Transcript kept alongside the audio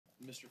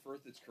Mr.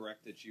 Firth, it's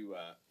correct that you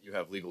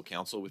have legal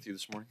counsel with you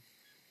this morning?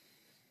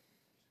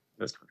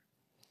 That's correct.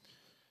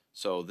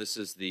 So this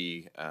is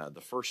the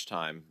first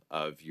time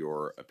of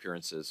your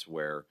appearances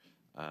where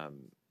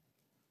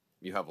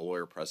you have a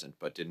lawyer present,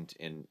 but didn't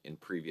in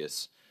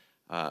previous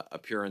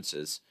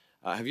appearances.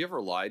 Have you ever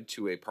lied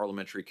to a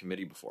parliamentary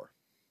committee before?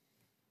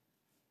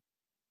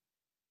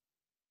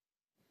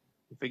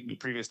 I think the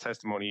previous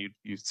testimony,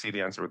 you see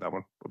the answer with that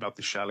one, about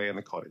the chalet and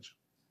the cottage.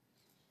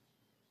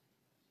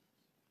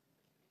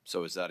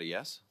 So is that a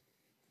yes?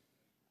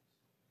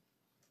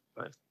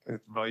 I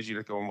advise you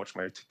to go and watch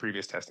my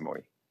previous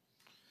testimony.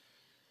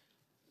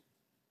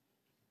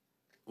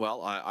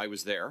 Well, I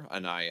was there,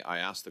 and I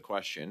asked the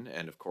question,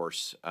 and of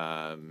course,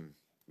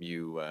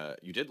 you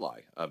did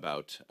lie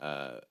about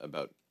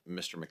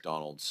Mr.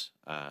 McDonald's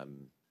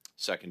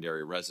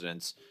secondary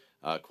residence,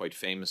 quite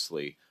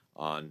famously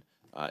on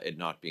it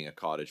not being a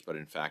cottage, but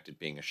in fact it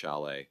being a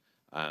chalet.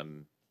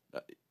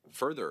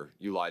 Further,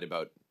 you lied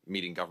about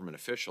meeting government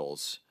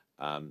officials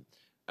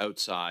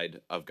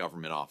outside of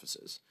government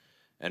offices,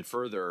 and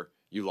further,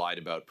 you lied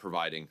about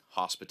providing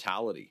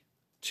hospitality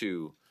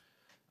to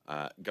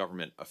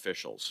government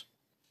officials.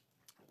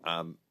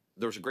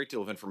 There was a great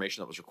deal of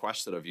information that was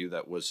requested of you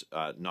that was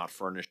not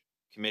furnished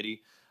to the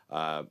committee,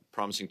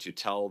 promising to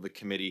tell the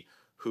committee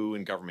who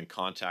in government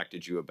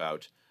contacted you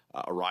about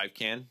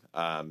ArriveScam.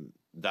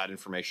 That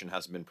information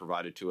hasn't been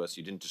provided to us.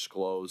 You didn't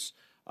disclose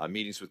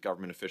meetings with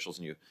government officials,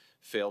 and you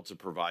failed to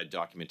provide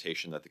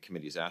documentation that the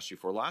committee has asked you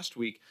for. Last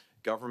week,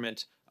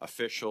 government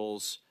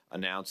officials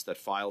announced that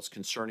files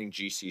concerning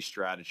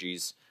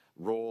GCstrategies'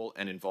 role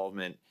and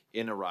involvement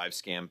in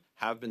ArriveScam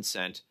have been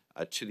sent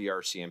to the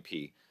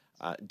RCMP.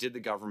 Did the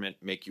government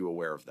make you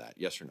aware of that?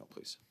 Yes or no,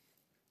 please?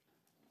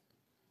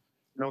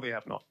 No, they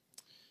have not.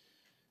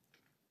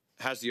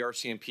 Has the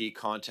RCMP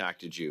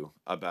contacted you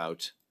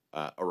about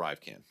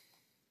ArriveScam?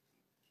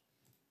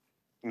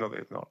 No, they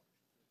have not.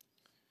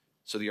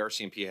 So the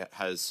RCMP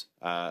has,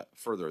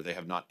 further, they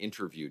have not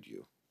interviewed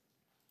you?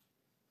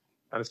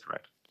 That is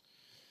correct.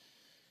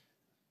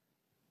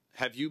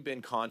 Have you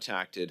been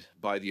contacted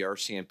by the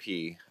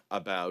RCMP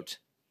about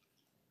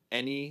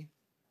any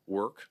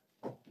work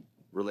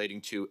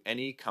relating to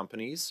any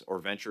companies or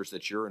ventures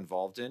that you're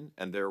involved in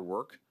and their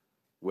work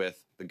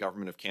with the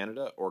Government of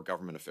Canada or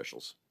government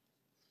officials?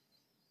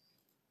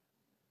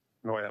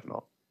 No, I have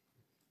not.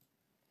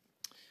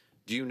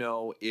 Do you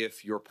know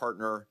if your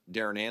partner,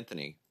 Darren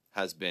Anthony,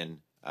 has been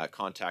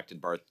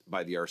contacted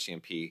by the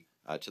RCMP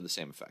to the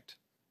same effect?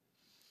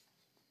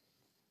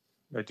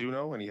 I do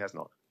know, and he has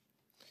not.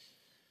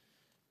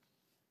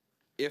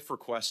 If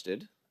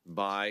requested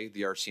by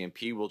the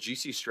RCMP, will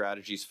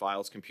GCstrategies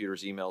files,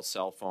 computers, emails,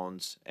 cell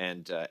phones,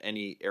 and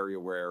any area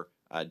where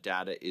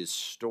data is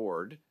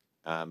stored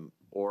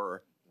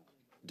or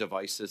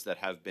devices that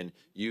have been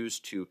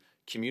used to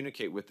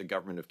communicate with the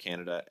Government of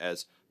Canada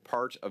as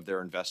part of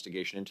their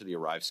investigation into the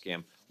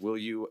ArriveScam, will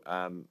you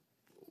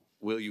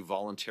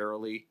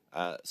voluntarily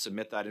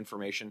submit that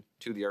information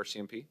to the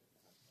RCMP?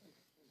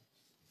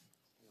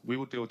 We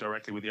will deal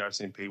directly with the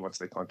RCMP once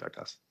they contact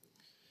us.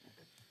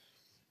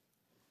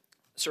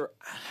 Sir,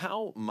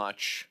 how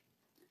much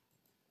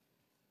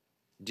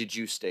did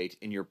you state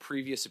in your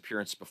previous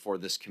appearance before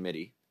this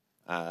committee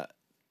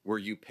were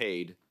you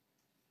paid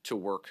to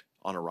work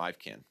on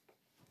ArriveScam?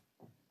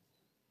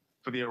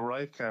 For the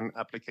ArriveScam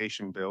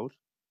application build,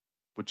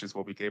 which is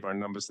what we gave our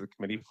numbers to the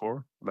committee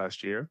for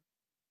last year,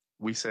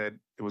 we said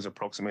it was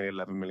approximately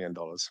 $11 million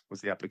was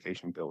the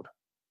application build.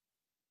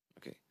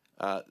 Okay.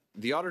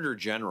 The Auditor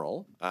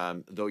General,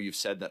 though you've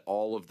said that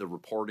all of the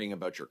reporting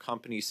about your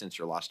company since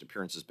your last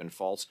appearance has been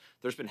false,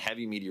 there's been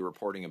heavy media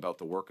reporting about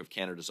the work of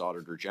Canada's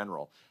Auditor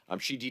General.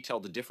 She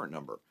detailed a different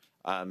number.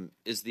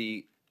 Is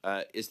the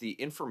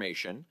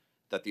information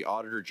that the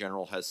Auditor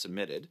General has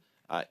submitted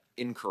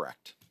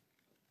incorrect?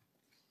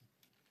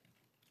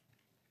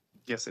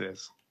 Yes, it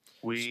is.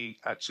 We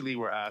actually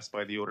were asked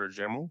by the Auditor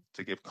General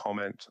to give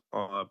comment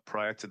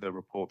prior to the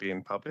report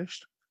being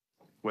published,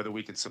 whether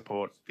we could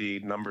support the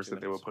numbers that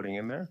they were putting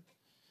in there.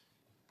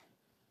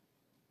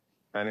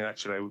 And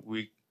actually,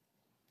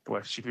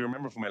 if you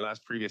remember from my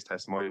last previous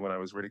testimony when I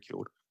was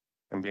ridiculed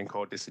and being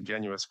called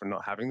disingenuous for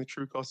not having the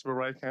true cost of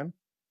ArriveScam,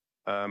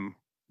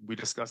 we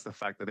discussed the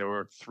fact that there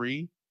were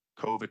 3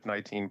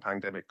 COVID-19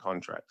 pandemic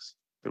contracts.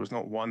 There was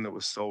not one that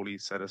was solely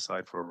set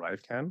aside for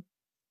ArriveScam.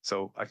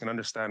 So I can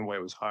understand why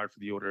it was hard for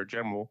the Auditor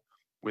General,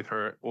 with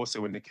her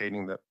also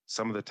indicating that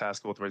some of the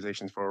task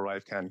authorizations for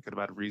ArriveScam could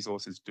have had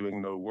resources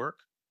doing no work.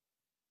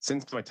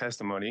 Since my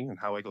testimony and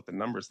how I got the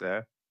numbers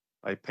there,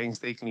 I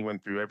painstakingly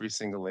went through every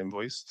single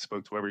invoice,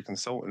 spoke to every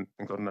consultant,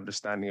 and got an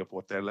understanding of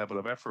what their level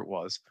of effort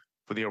was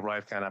for the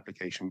ArriveScam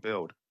application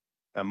build.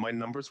 And my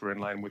numbers were in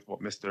line with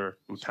what Mr.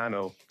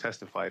 Utano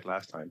testified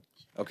last time.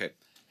 Okay.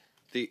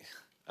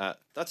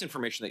 That's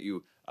information that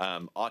you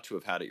ought to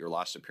have had at your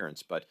last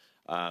appearance, but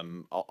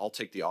I'll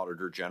take the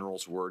Auditor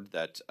General's word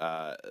that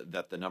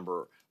the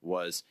number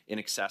was in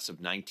excess of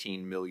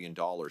 $19 million,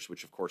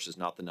 which of course is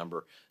not the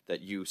number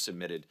that you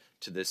submitted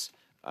to this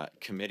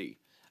committee.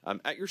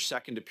 At your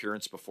second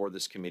appearance before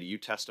this committee, you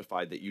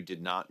testified that you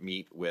did not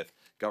meet with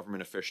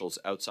government officials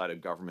outside of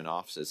government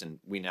offices, and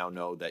we now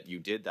know that you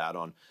did that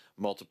on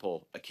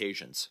multiple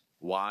occasions.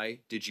 Why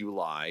did you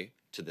lie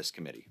to this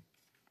committee?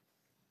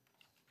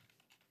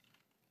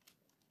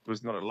 It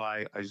was not a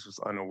lie. I just was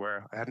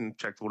unaware. I hadn't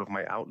checked all of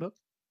my Outlook,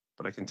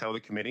 but I can tell the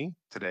committee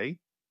today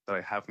that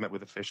I have met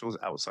with officials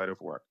outside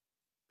of work.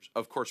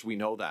 Of course, we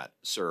know that,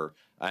 sir,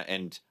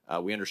 and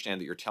we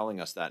understand that you're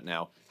telling us that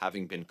now,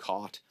 having been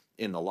caught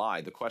in the lie.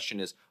 The question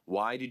is,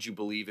 why did you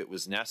believe it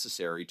was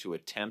necessary to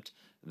attempt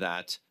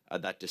that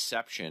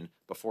deception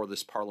before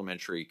this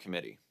parliamentary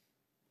committee?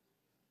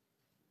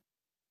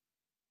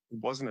 It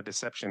wasn't a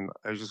deception.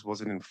 I just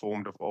wasn't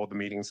informed of all the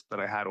meetings that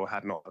I had or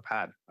had not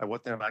had. I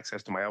wouldn't have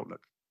access to my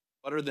Outlook.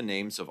 What are the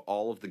names of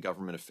all of the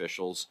government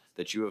officials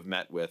that you have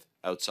met with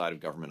outside of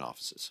government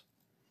offices?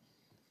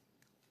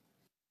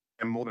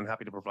 I'm more than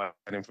happy to provide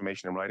that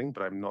information in writing,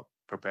 but I'm not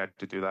prepared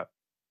to do that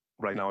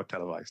right now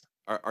televised.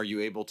 Are you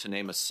able to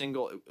name a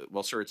single?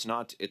 Well, sir, it's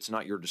not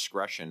your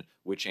discretion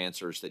which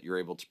answers that you're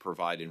able to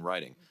provide in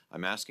writing.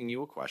 I'm asking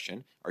you a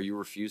question. Are you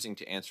refusing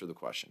to answer the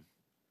question?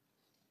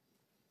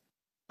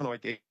 No, I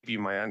gave you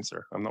my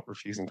answer. I'm not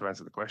refusing to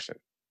answer the question.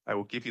 I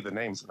will give you the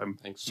names.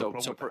 So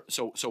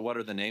what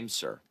are the names,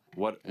 sir?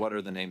 What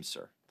are the names,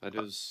 sir? That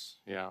is,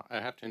 yeah, I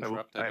have to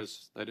interrupt.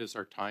 That is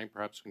our time.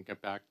 Perhaps we can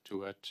get back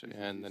to it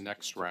in the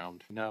next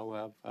round.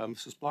 Now,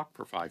 Mrs. Block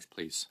for 5,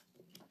 please.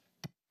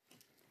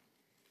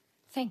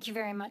 Thank you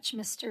very much,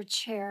 Mr.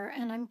 Chair.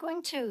 And I'm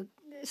going to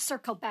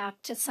circle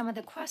back to some of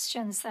the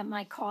questions that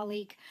my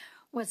colleague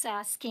was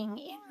asking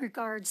in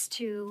regards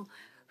to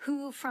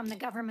who from the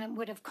government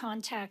would have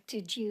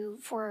contacted you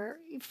for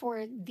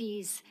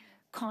these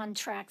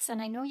contracts.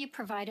 And I know you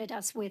provided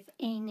us with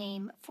a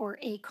name for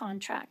a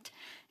contract,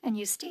 and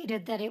you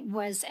stated that it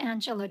was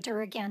Angela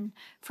Durgan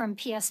from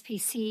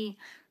PSPC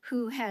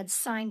who had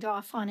signed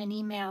off on an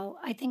email.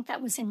 I think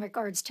that was in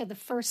regards to the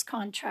first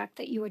contract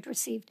that you had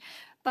received.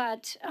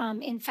 But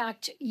in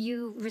fact,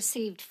 you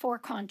received 4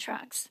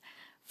 contracts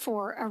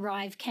for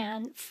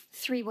ArriveScam,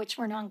 3 which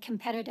were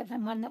non-competitive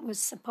and 1 that was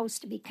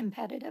supposed to be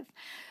competitive.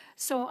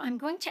 So I'm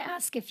going to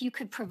ask if you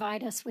could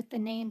provide us with the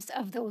names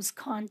of those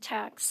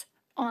contacts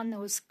on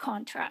those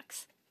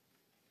contracts.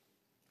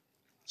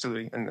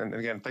 Absolutely. And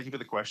again, thank you for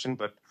the question,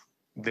 but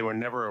they were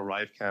never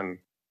ArriveScam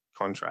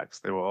contracts.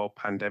 They were all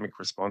pandemic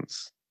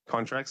response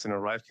contracts, and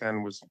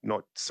ArriveScam was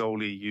not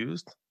solely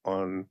used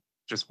on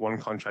just one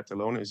contract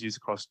alone. It was used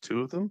across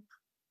 2 of them.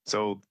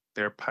 So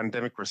they're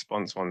pandemic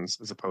response ones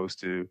as opposed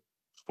to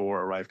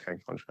 4 ArriveScam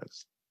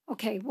contracts.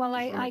 Okay, well,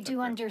 I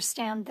do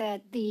understand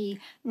that the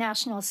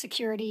national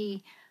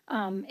security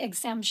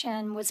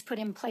exemption was put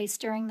in place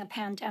during the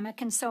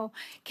pandemic. And so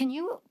can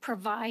you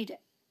provide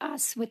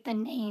us with the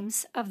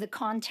names of the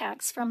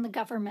contacts from the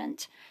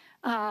government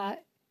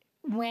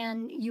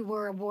when you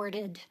were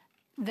awarded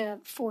the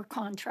 4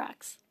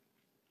 contracts?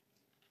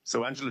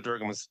 So Angela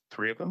Durgan was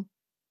 3 of them.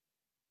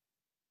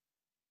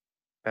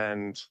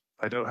 And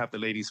I don't have the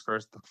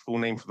the full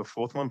name for the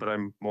 4th one, but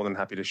I'm more than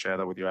happy to share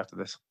that with you after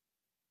this.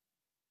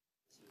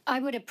 I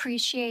would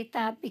appreciate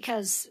that,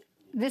 because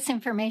this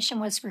information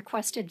was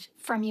requested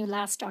from you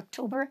last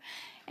October,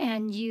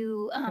 and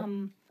you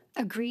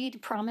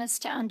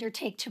promised to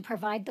undertake to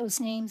provide those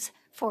names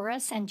for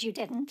us, and you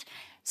didn't.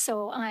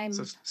 So I'm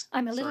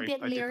a little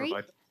bit leery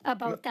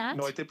about that.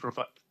 No,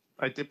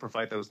 I did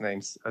provide those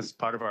names as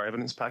part of our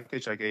evidence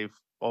package. I gave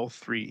all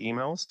 3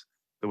 emails.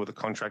 There were the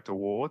contract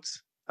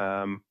awards,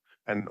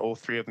 and all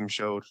 3 of them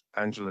showed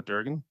Angela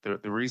Durgan.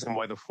 The reason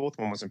why the 4th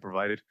one wasn't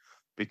provided,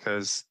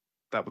 because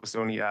that was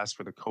only asked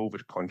for the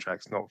COVID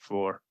contracts, not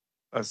for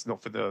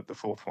the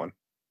 4th one.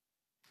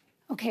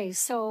 Okay,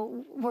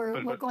 so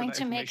we're going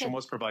to make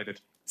was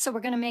provided. So we're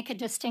going to make a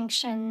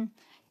distinction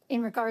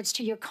in regards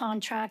to your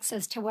contracts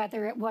as to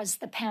whether it was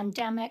the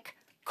pandemic,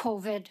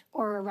 COVID,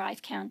 or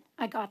ArriveScam.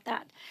 I got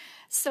that.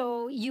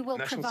 So you will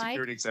provide National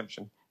security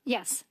exemption.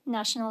 Yes,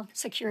 national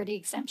security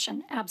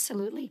exemption,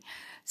 absolutely.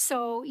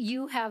 So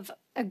you have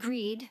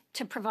agreed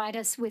to provide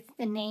us with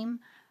the name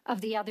of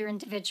the other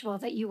individual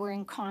that you were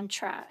in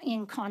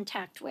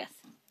contact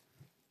with.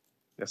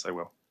 Yes, I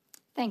will.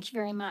 Thank you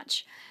very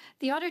much.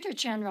 The Auditor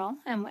General,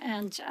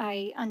 and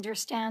I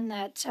understand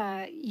that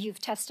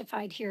you've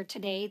testified here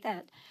today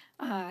that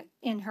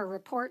in her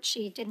report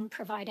she didn't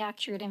provide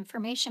accurate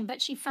information,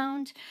 but she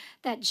found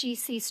that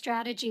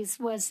GCstrategies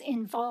was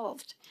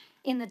involved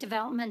in the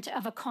development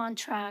of a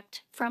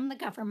contract from the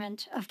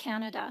Government of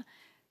Canada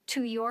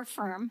to your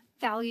firm,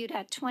 valued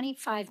at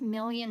 $25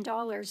 million,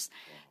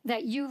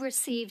 that you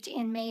received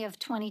in May of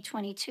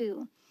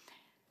 2022.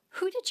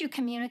 Who did you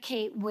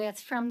communicate with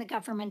from the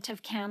Government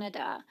of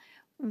Canada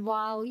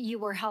while you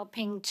were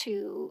helping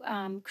to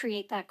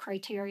create that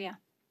criteria?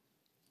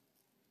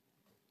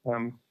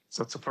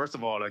 So first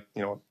of all,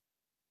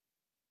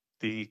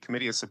 the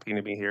committee has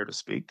subpoenaed me here to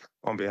speak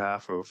on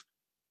behalf of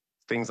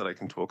things that I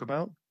can talk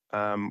about.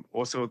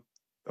 Also,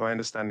 my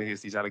understanding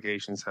is these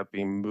allegations have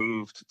been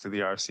moved to the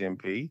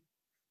RCMP,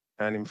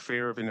 and in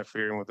fear of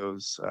interfering with the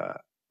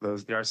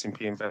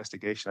RCMP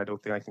investigation, I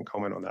don't think I can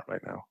comment on that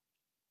right now.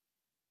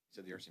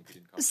 So the RCMP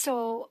didn't comment.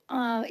 So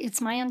it's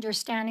my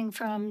understanding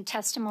from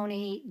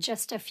testimony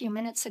just a few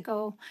minutes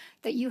ago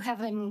that you have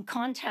been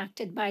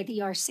contacted by the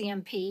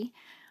RCMP.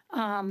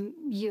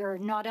 You're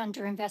not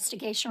under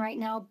investigation right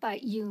now,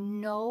 but you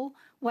know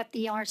what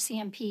the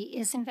RCMP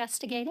is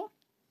investigating?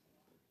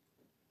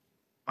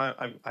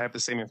 I have the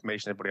same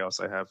information everybody else.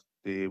 I have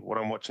what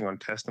I'm watching on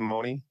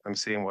testimony. I'm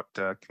seeing what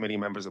committee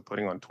members are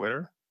putting on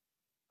Twitter.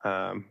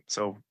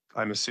 So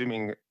I'm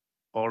assuming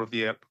all of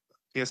the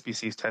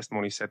PSBC's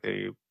testimony said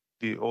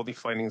all the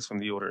findings from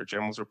the Auditor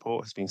General's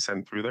report has been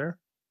sent through there.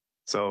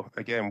 So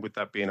again, with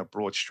that being a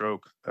broad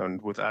stroke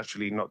and with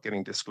actually not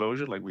getting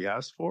disclosure like we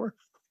asked for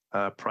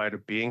prior to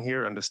being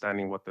here,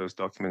 understanding what those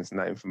documents and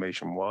that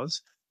information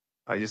was,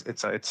 I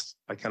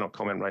cannot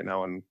comment right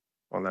now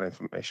on that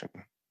information.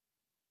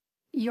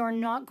 You're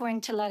not going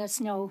to let us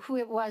know who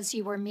it was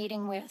you were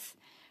meeting with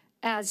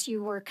as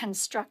you were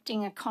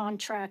constructing a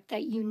contract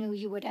that you knew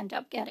you would end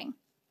up getting?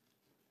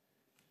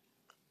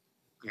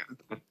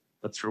 Yeah,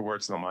 that's your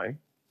words, not mine.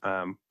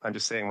 I'm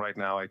just saying right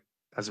now,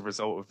 as a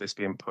result of this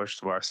being pushed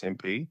to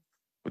RCMP,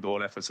 with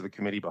all efforts of the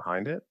committee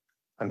behind it,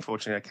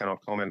 unfortunately, I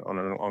cannot comment on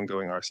an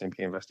ongoing RCMP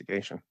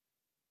investigation.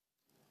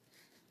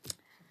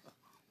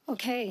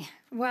 Okay,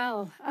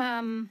 well,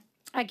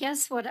 I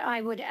guess what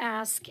I would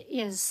ask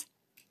is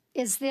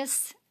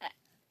this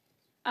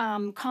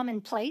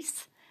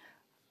commonplace?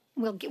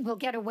 We'll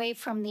get away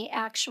from the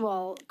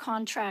actual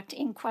contract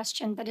in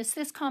question, but is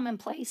this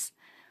commonplace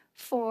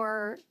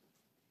for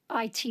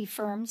IT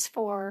firms,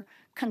 for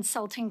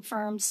consulting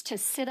firms to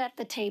sit at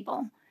the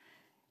table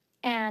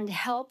and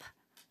help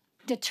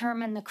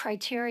determine the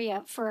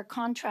criteria for a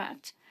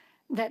contract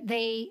that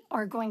they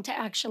are going to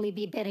actually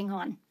be bidding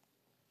on?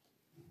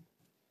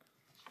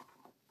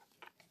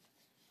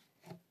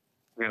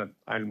 Yeah,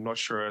 I'm not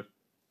sure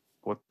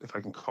if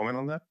I can comment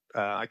on that.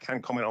 I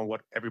can't comment on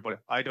what everybody.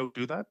 I don't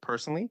do that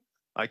personally.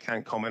 I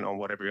can't comment on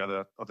what every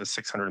other of the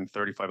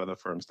 635 other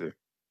firms do.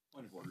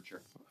 Point of order,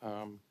 Chair.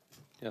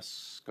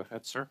 Yes, go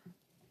ahead, sir.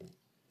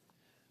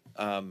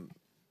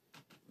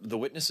 The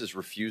witness is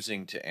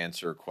refusing to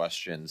answer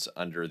questions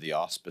under the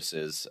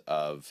auspices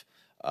of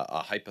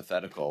a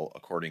hypothetical,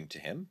 according to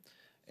him,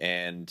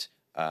 and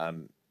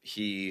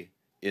he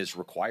is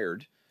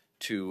required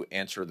to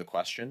answer the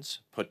questions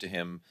put to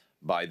him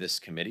by this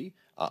committee,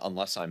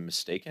 unless I'm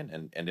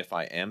mistaken. And if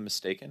I am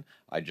mistaken,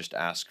 I just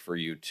ask for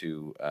you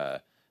to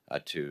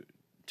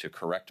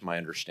correct my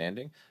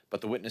understanding. But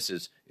the witness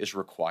is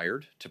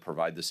required to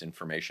provide this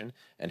information,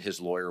 and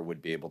his lawyer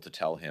would be able to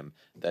tell him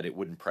that it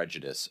wouldn't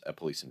prejudice a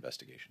police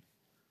investigation.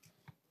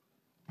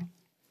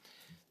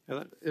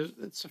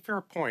 It's a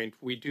fair point.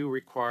 We do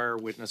require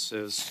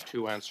witnesses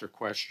to answer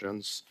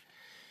questions.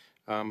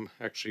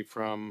 Actually,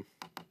 from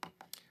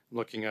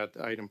looking at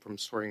the item from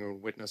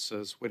swearing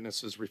witnesses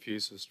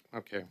refuses.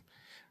 Okay.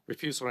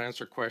 Refusal to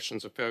answer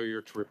questions, a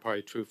failure to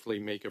reply truthfully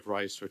may give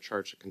rise to a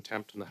charge of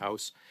contempt in the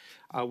House.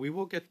 We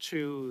will get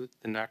to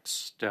the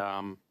next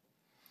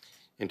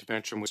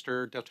intervention.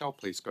 Mr. Deltel,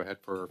 please go ahead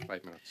for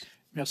 5 minutes.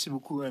 Merci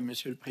beaucoup,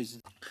 Monsieur le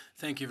Président.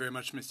 Thank you very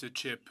much, Mr.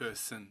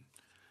 Chairperson.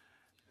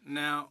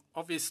 Now,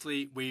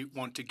 obviously, we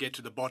want to get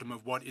to the bottom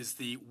of what is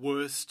the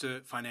worst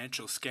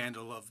financial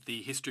scandal of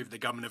the history of the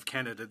Government of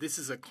Canada. This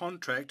is a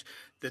contract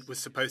that was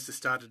supposed to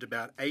start at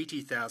about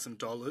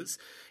 $80,000,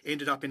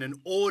 ended up in an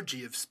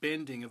orgy of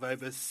spending of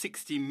over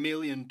 $60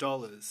 million,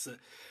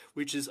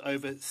 which is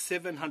over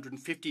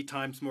 750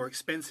 times more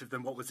expensive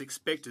than what was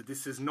expected.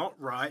 This is not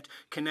right.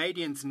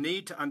 Canadians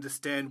need to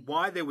understand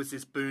why there was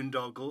this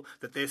boondoggle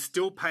that they're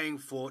still paying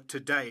for to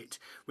date.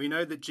 We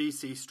know that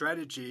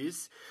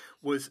GCstrategies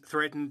was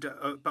threatened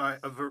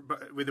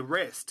with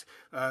arrest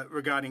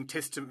regarding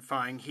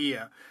testifying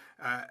here,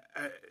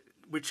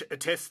 which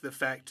attests to the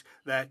fact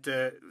that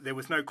there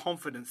was no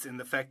confidence in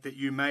the fact that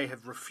you may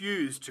have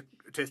refused to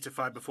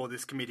testify before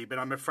this committee, but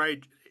I'm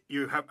afraid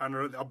you have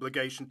under the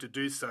obligation to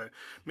do so.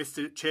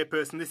 Mr.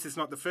 Chairperson, this is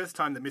not the first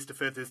time that Mr.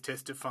 Firth is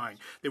testifying.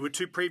 There were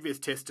two previous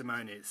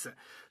testimonies.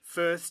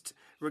 First,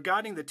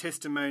 regarding the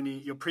testimony,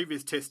 your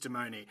previous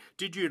testimony,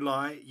 did you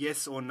lie,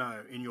 yes or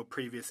no, in your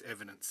previous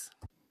evidence?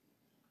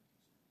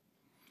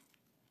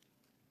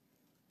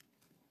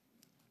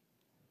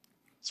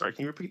 Sorry,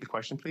 can you repeat the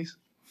question, please?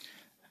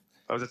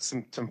 I was at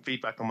some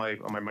feedback on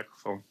my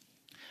microphone.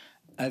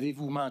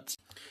 Avez-vous menti?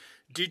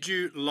 Did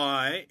you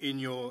lie in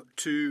your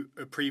two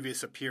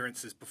previous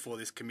appearances before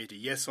this committee?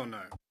 Yes or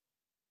no?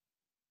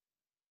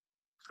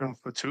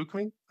 For two,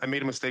 Queen? I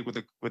made a mistake with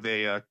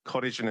a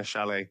cottage and a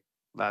chalet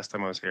last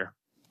time I was here.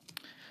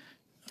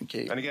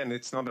 Okay. And again,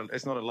 it's not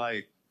a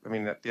lie. I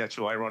mean, the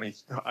actual irony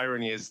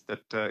is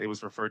that it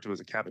was referred to as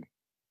a cabin.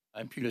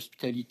 Et puis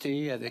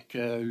l'hospitalité avec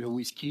le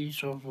whisky.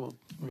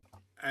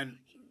 And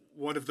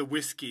what of the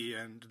whiskey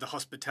and the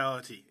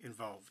hospitality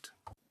involved?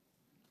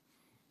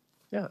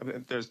 Yeah,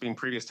 there's been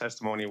previous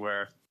testimony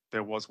where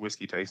there was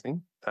whiskey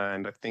tasting,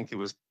 and I think it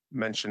was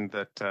mentioned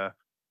that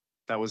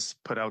that was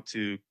put out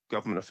to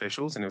government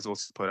officials, and it was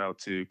also put out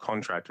to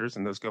contractors,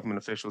 and those government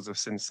officials have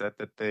since said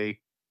that they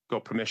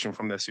got permission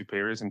from their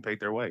superiors and paid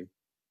their way.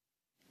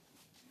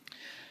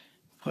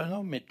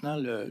 Prenons maintenant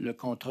le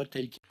contrat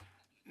tel qu'il...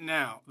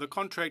 Now, the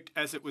contract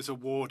as it was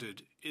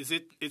awarded,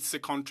 it's the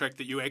contract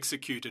that you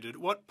executed. At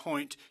what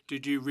point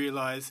did you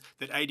realise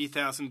that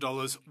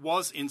 $80,000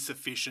 was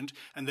insufficient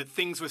and that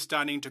things were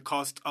starting to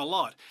cost a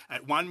lot?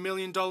 At $1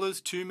 million,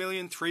 $2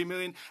 million, $3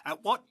 million?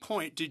 At what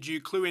point did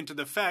you clue into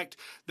the fact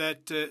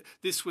that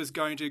this was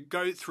going to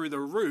go through the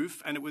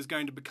roof and it was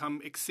going to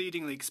become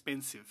exceedingly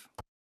expensive?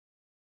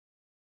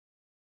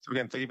 So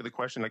again, thank you for the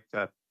question.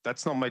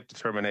 That's not my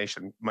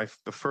determination.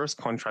 The first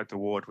contract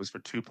award was for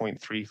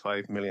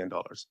 $2.35 million.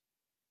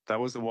 That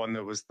was the one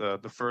that was the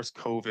first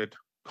COVID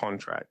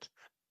contract.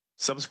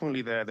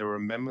 Subsequently, there were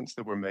amendments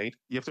that were made.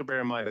 You have to bear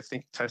in mind, I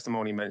think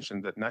testimony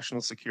mentioned that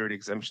national security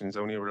exemptions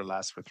only were to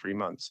last for 3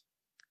 months.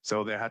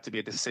 So there had to be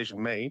a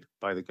decision made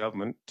by the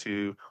government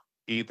to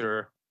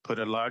either put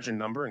a larger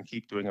number and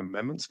keep doing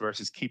amendments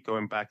versus keep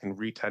going back and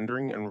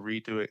retendering and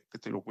redo it,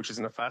 which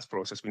isn't a fast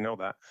process, we know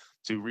that,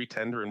 to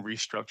retender and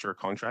restructure a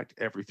contract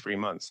every 3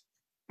 months.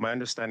 My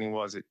understanding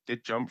was it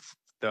did jump,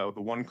 the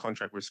one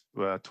contract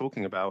we're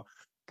talking about,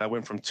 that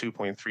went from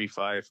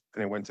 2.35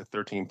 and it went to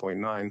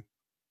 13.9.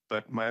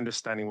 But my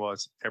understanding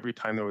was every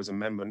time there was an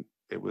amendment,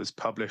 it was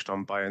published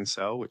on Buy and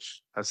Sell,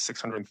 which has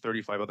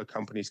 635 other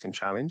companies can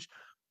challenge.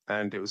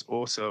 And it was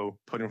also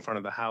put in front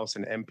of the House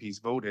and MPs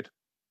voted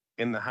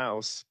in the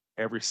House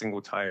every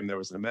single time there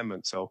was an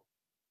amendment. So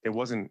it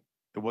wasn't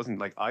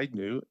like I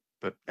knew,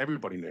 but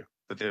everybody knew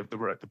that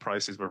the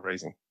prices were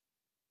raising.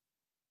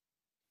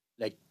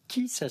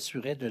 Qui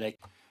s'assurait de la...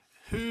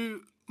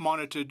 Who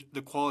monitored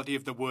the quality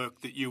of the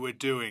work that you were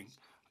doing?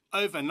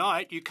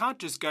 Overnight, you can't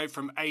just go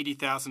from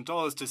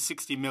 $80,000 to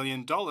 $60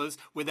 million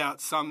without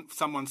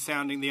someone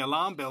sounding the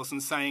alarm bells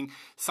and saying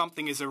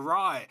something is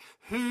awry.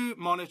 Who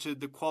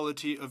monitored the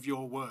quality of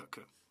your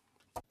work?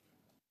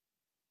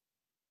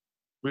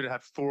 We'd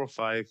have 4 or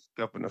 5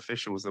 government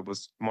officials that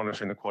was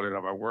monitoring the quality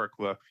of our work.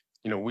 Where,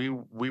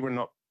 we were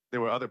not.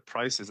 There were other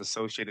prices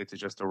associated to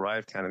just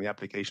ArriveScam and the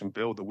application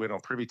bill that we're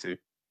not privy to.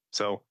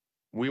 So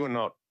we were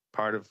not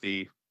part of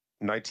the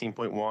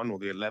 19.1 or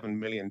the 11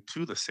 million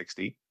to the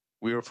 60.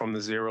 We were from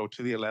the 0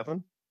 to the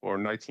 11 or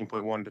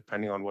 19.1,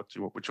 depending on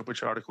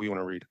which article you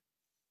want to read.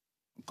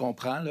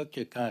 Comprends là,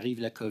 que quand arrive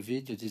la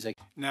COVID, il y a des...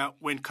 Now,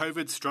 when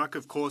COVID struck,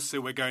 of course,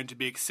 there were going to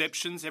be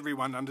exceptions.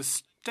 Everyone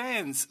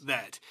understands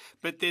that.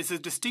 But there's a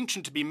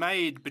distinction to be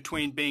made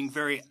between being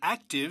very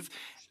active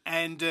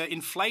and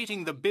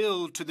inflating the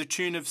bill to the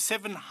tune of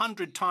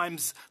 700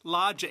 times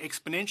larger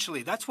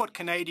exponentially. That's what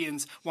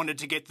Canadians wanted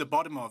to get to the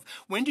bottom of.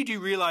 When did you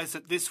realise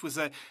that this was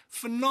a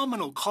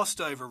phenomenal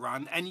cost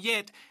overrun and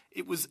yet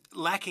it was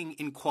lacking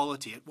in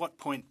quality? At what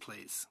point,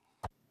 please?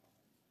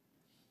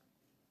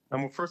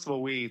 Well, first of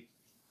all, we've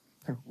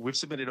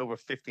submitted over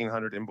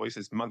 1,500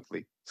 invoices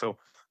monthly. So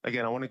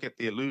again, I want to get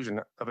the illusion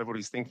of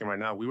everybody's thinking right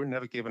now, we were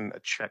never given a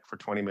check for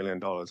 $20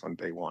 million on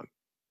day one.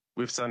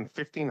 We've done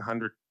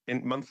 1,500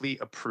 monthly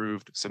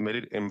approved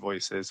submitted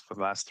invoices for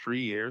the last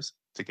 3 years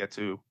to get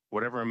to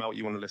whatever amount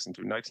you want to listen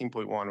to,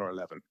 19.1 or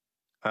 11.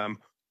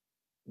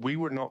 We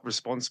were not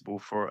responsible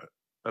for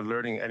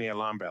alerting any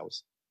alarm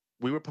bells.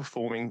 We were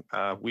performing,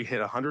 we hit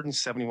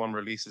 171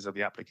 releases of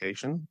the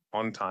application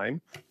on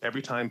time.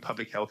 Every time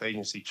Public Health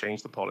Agency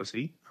changed the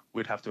policy,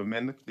 we'd have to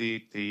amend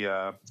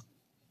the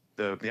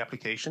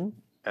application,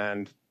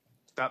 and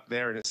that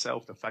there in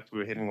itself, the fact we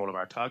were hitting all of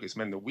our targets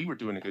meant that we were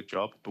doing a good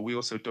job, but we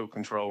also don't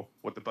control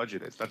what the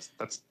budget is.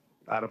 That's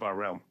out of our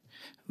realm.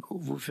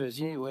 Vous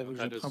faisiez, ouais,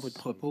 je prends votre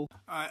propos.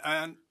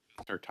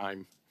 Our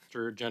time.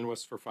 Mr.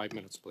 Genuis for 5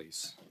 minutes,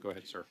 please. Go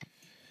ahead, sir.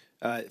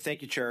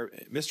 Thank you, Chair.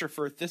 Mr.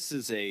 Firth, this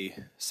is a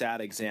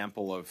sad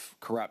example of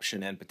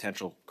corruption and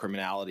potential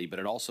criminality, but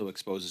it also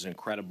exposes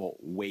incredible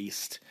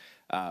waste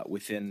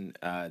within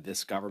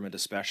this government,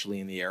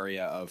 especially in the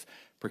area of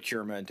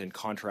procurement and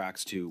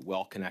contracts to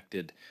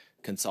well-connected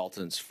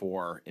consultants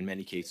for, in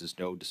many cases,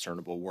 no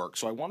discernible work.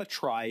 So I want to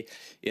try,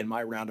 in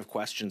my round of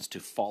questions,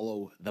 to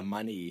follow the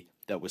money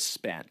that was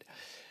spent.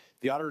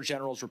 The Auditor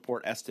General's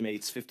report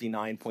estimates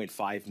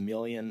 $59.5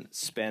 million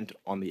spent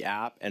on the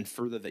app, and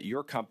further that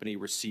your company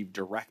received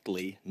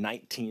directly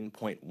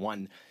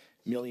 $19.1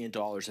 million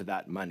of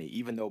that money,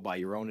 even though by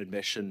your own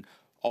admission,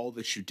 all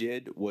that you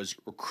did was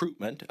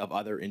recruitment of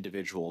other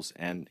individuals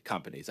and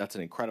companies. That's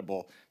an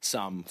incredible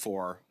sum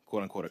for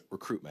quote-unquote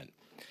recruitment.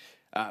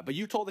 But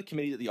you told the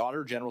committee that the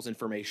Auditor General's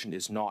information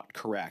is not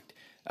correct.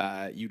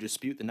 You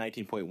dispute the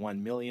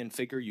 19.1 million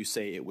figure. You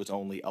say it was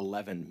only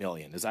 11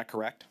 million. Is that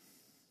correct?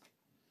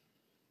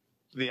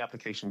 The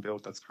application bill,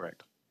 that's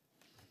correct.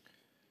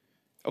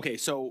 Okay,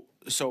 so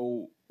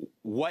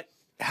what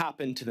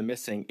happened to the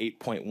missing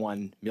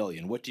 8.1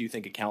 million? What do you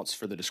think accounts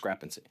for the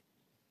discrepancy?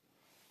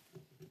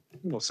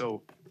 Well,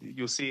 so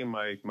you'll see in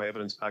my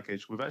evidence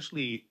package, we've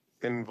actually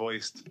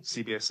invoiced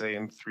CBSA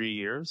in 3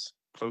 years,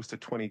 close to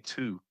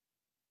 $22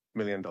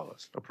 million,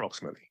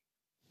 approximately.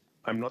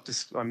 I'm not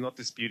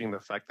disputing the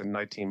fact that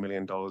 $19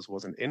 million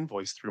wasn't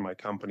invoiced through my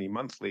company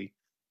monthly.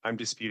 I'm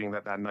disputing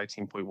that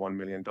 $19.1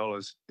 million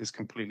is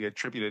completely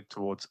attributed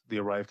towards the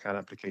ArriveScam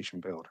application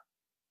build.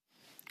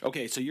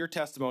 Okay, so your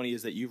testimony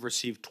is that you've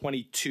received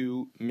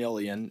 $22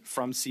 million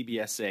from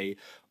CBSA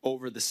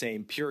over the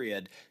same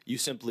period. You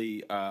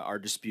simply are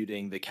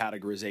disputing the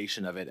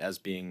categorization of it as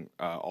being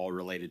all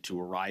related to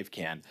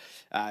ArriveScam.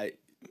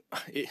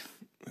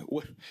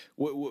 What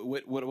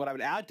I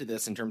would add to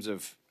this in terms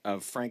of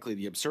frankly,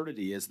 the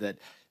absurdity is that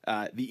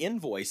the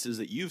invoices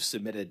that you've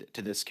submitted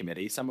to this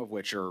committee, some of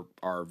which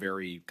are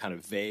very kind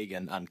of vague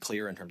and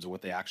unclear in terms of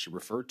what they actually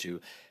refer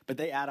to, but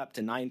they add up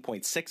to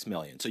 $9.6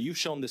 million. So you've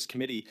shown this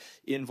committee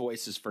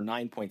invoices for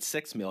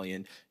 $9.6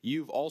 million.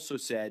 You've also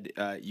said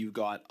you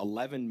got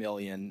 $11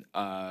 million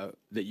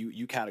that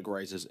you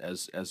categorize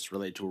as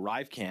related to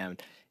ArriveScam,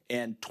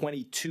 and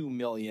 $22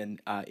 million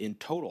in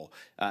total.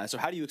 So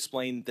how do you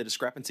explain the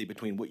discrepancy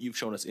between what you've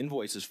shown us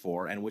invoices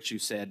for and what you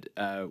said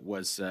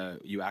was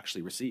you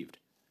actually received?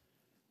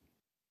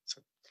 So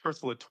first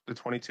of all, the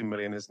 22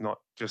 million is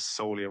not just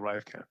solely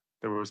ArriveScam.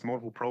 There was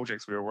multiple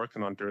projects we were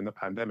working on during the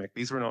pandemic.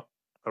 These were not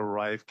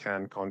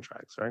ArriveScam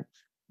contracts, right?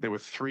 There were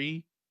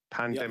 3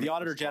 pandemic. The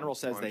Auditor General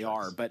says they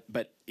are,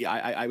 but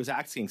I was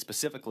asking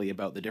specifically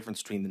about the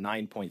difference between the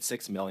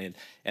 9.6 million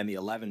and the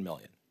 11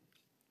 million.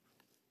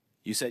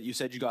 You said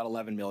you got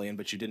 11 million,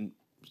 but you didn't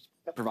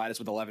provide us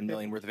with 11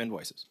 million worth of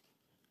invoices.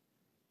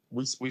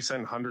 We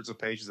sent hundreds of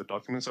pages of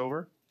documents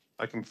over.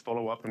 I can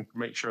follow up and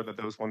make sure that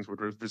those ones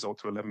would result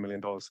to $11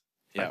 million.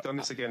 Yeah. I've done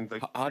this again.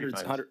 Like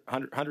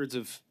hundreds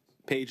of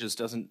pages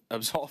doesn't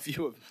absolve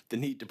you of the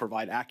need to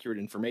provide accurate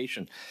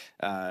information,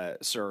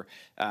 sir.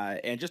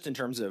 And just in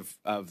terms of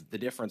the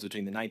difference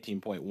between the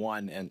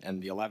 19.1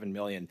 and the 11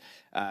 million,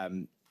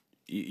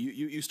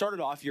 you started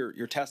off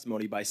your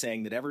testimony by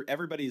saying that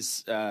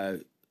everybody's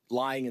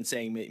lying and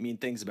saying mean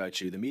things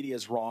about you. The media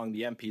is wrong.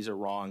 The MPs are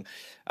wrong.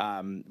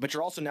 But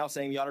you're also now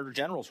saying the Auditor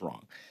General's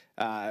wrong.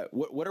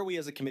 What are we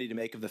as a committee to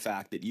make of the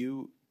fact that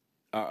you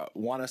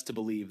want us to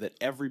believe that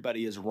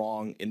everybody is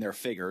wrong in their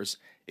figures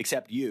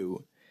except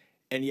you,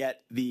 and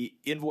yet the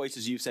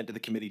invoices you've sent to the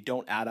committee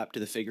don't add up to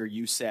the figure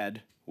you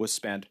said was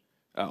spent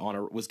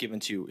was given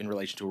to you in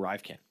relation to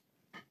ArriveScam?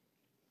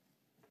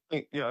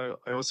 Yeah,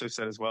 I also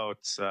said as well,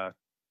 it's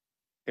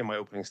in my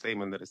opening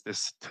statement that it's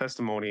this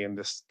testimony and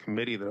this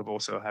committee that have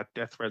also had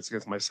death threats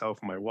against myself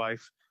and my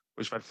wife,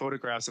 which have had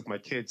photographs of my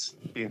kids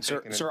being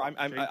taken. Sir,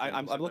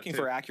 I'm looking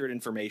for accurate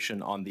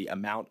information on the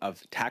amount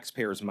of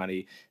taxpayers'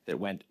 money that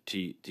went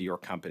to your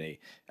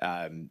company.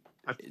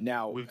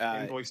 Now, we've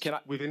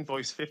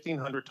invoiced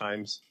 1,500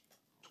 times,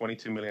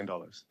 $22 million.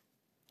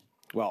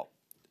 Well,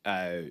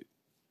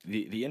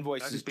 the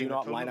invoices do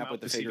not line up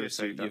with the figures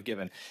you've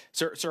given.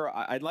 Sir,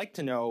 I'd like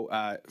to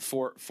know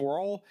for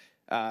all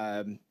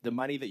the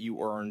money that you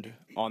earned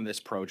on this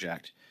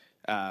project,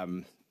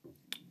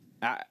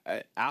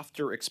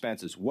 after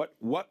expenses, what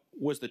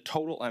was the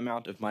total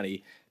amount of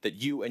money that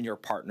you and your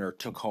partner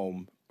took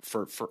home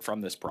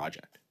from this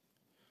project?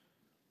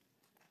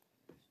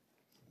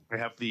 I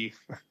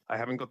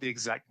haven't got the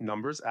exact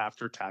numbers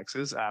after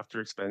taxes, after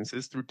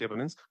expenses, through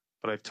dividends,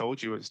 but I've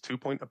told you it's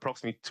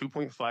approximately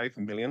 $2.5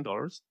 million.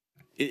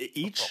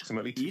 Each?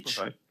 Approximately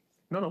 2.5.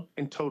 No,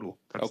 in total.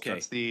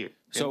 That's the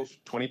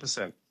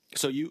 20%.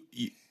 So you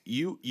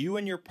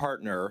and your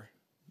partner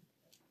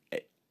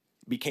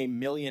became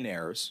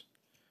millionaires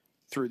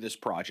through this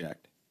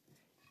project,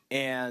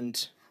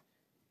 and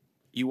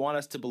you want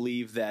us to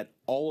believe that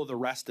all of the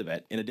rest of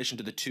it, in addition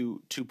to the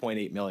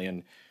 2.8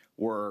 million,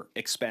 were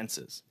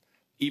expenses,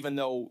 even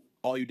though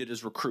all you did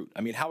is recruit.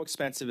 I mean, how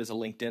expensive is a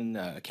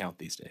LinkedIn account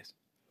these days?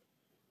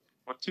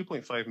 Well,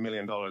 $2.5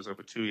 million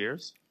over 2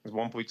 years is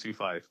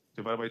 1.25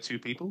 divided by 2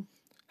 people.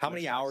 How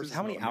many hours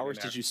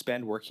did you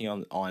spend working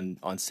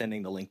on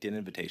sending the LinkedIn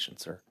invitation,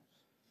 sir?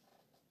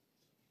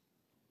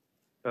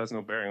 That has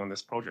no bearing on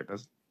this project,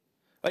 does it?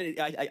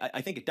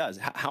 I think it does.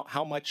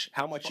 How much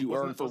you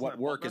earn for what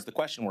work is the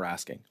question we're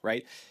asking,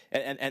 right?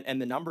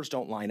 And the numbers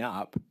don't line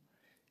up.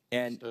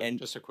 And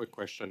just a quick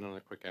question and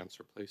a quick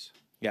answer, please.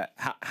 Yeah.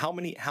 How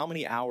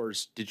many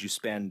hours did you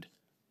spend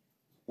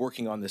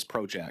working on this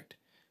project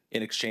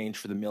in exchange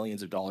for the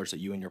millions of dollars that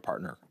you and your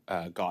partner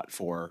got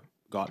for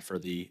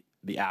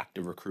the act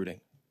of recruiting?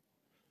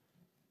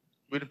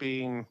 It would have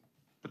been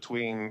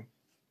between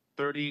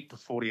 30 to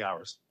 40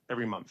 hours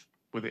every month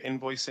with the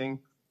invoicing,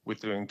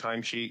 with doing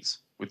timesheets,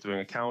 with doing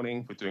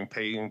accounting, with doing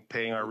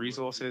paying our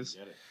resources.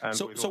 And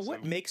so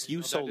what makes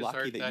you so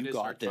lucky that you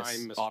got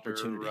this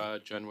opportunity?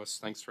 Mr. Genuis,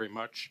 thanks very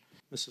much.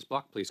 Mrs.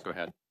 Block, please go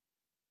ahead.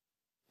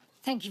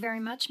 Thank you very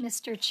much,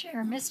 Mr.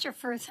 Chair. Mr.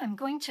 Firth, I'm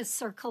going to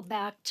circle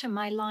back to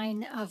my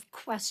line of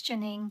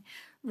questioning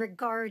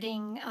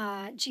regarding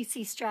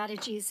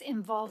GCstrategies'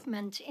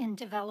 involvement in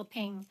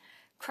developing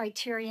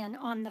criterion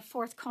on the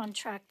 4th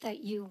contract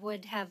that you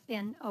would have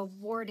been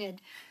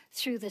awarded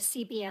through the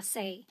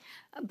CBSA.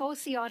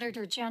 Both the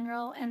Auditor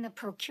General and the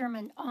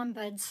Procurement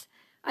Ombuds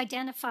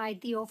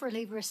identified the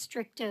overly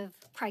restrictive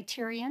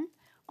criterion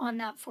on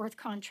that 4th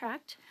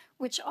contract,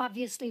 which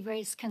obviously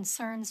raised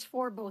concerns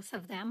for both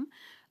of them.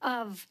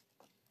 Of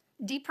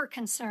deeper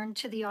concern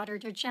to the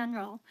Auditor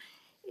General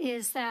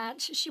is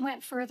that she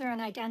went further and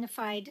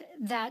identified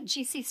that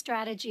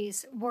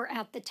GCstrategies were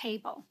at the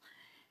table.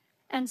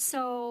 And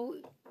so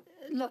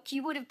look,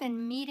 you would have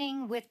been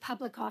meeting with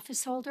public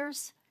office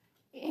holders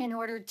in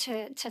order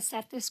to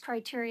set this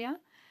criteria.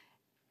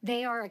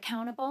 They are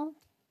accountable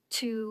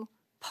to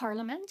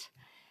Parliament.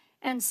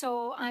 And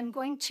so I'm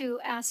going to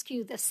ask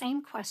you the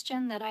same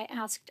question that I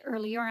asked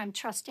earlier. I'm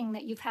trusting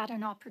that you've had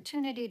an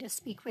opportunity to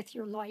speak with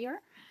your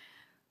lawyer.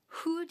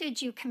 Who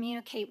did you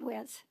communicate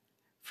with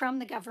from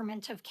the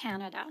Government of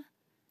Canada?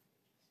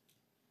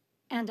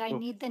 And I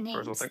need the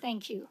names. All,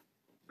 thank you.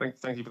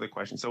 Thank you for the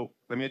question. So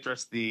let me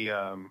address the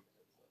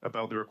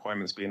about the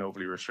requirements being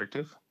overly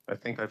restrictive. I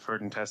think I've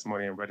heard in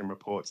testimony and read in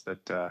reports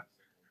that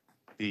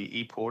the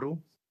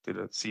e-portal did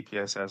a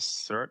CPSS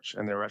search,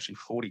 and there were actually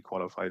 40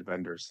 qualified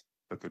vendors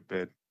that could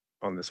bid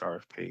on this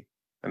RFP.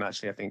 And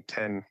actually, I think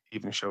 10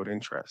 even showed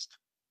interest.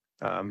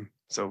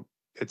 So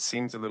it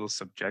seems a little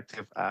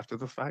subjective after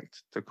the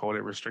fact to call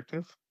it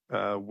restrictive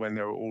when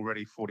there were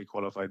already 40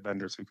 qualified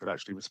vendors who could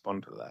actually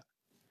respond to that.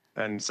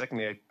 And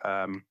secondly,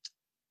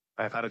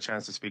 I've had a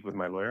chance to speak with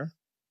my lawyer,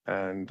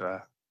 and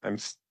I'm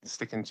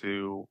sticking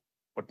to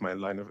what my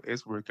line of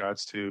is with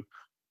regards to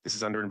this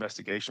is under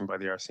investigation by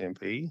the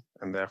RCMP,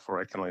 and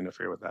therefore I cannot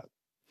interfere with that.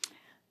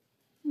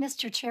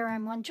 Mr. Chair,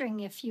 I'm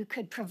wondering if you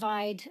could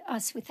provide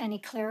us with any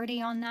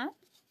clarity on that.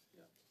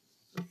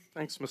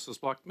 Thanks,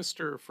 Mrs. Block.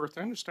 Mr. Firth,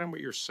 I understand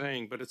what you're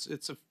saying, but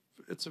it's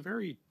a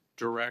very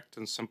direct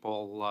and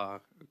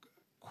simple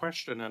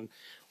question, and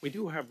we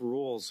do have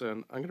rules,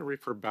 and I'm going to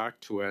refer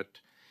back to it.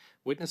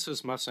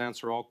 Witnesses must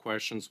answer all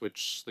questions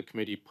which the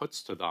committee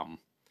puts to them.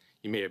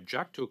 You may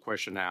object to a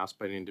question asked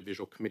by an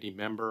individual committee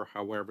member.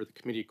 However, the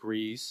committee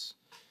agrees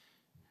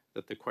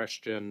that the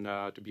question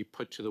to be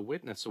put to the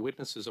witness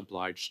is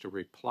obliged to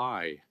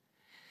reply.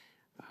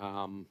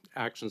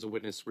 Actions a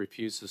witness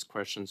refuses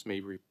questions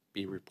may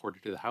be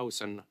reported to the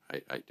House, and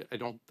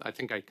I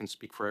think I can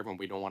speak for everyone.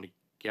 We don't want to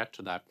get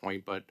to that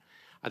point, but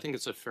I think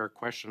it's a fair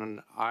question,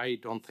 and I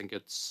don't think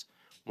it's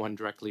one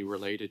directly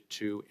related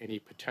to any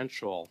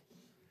potential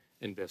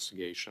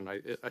investigation.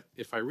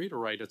 If I read it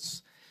right,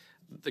 it's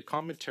the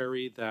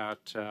commentary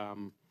that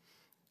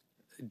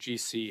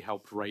GC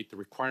helped write the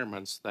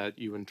requirements that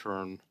you in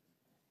turn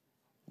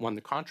won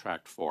the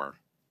contract for.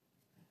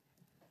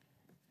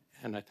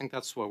 And I think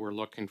that's what we're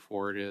looking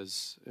for. It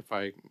is, if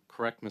I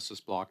correct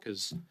Mrs. Block,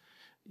 is,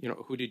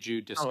 who did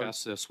you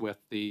discuss this with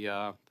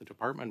the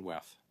department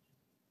with?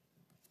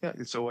 Yeah,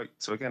 so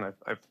again,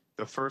 I've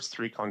the first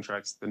 3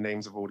 contracts, the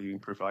names have already been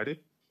provided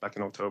back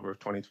in October of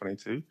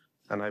 2022,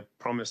 and I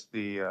promised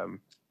the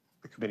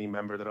committee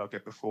member that I'll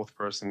get the 4th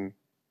person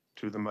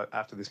to them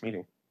after this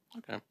meeting.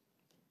 Okay.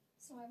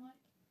 So I want,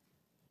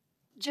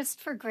 just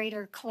for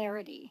greater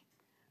clarity,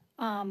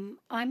 I'm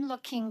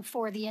looking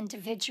for the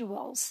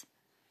individual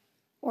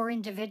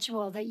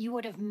that you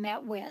would have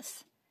met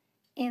with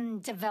in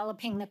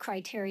developing the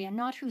criteria,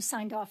 not who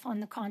signed off on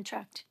the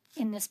contract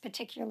in this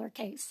particular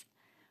case.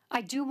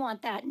 I do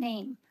want that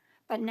name,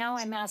 but now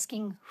I'm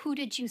asking, who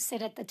did you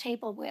sit at the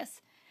table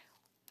with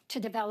to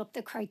develop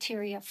the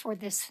criteria for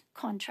this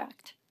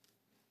contract?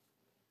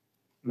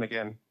 And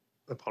again,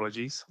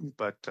 apologies,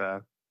 but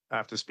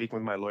after speaking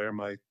with my lawyer,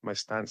 my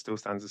stance still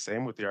stands the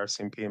same with the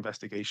RCMP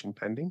investigation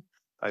pending.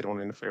 I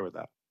don't interfere with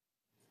that.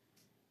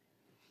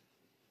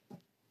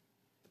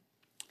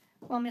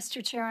 Well,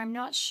 Mr. Chair, I'm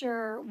not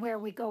sure where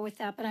we go with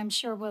that, but I'm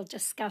sure we'll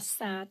discuss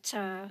that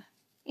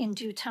in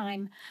due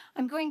time.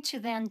 I'm going to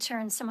then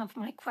turn some of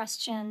my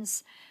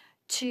questions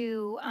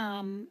to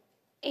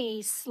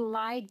a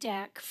slide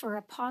deck for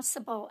a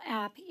possible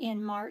app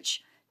in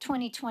March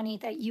 2020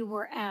 that you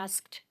were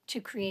asked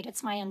to create.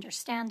 It's my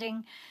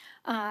understanding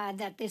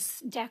that this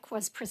deck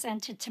was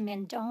presented to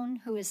Min Doan,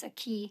 who is a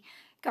key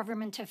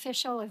government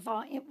official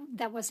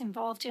that was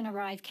involved in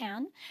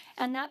ArriveScam,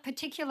 and that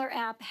particular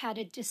app had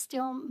a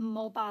Distill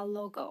mobile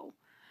logo.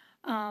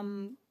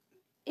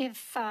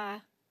 If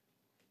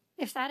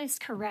that is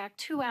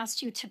correct, who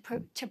asked you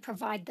to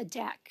provide the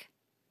deck?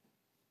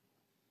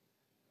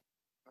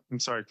 I'm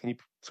sorry. Can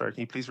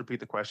you please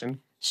repeat the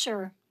question?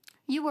 Sure.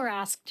 You were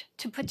asked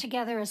to put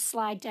together a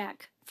slide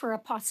deck for a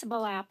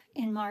possible app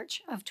in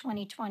March of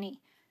 2020.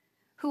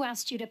 Who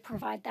asked you to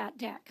provide that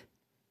deck?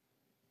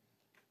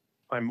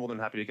 I'm more than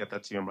happy to get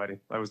that to you in writing.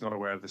 I was not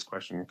aware of this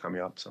question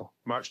coming up. So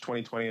March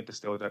 2020 at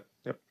Distill deck.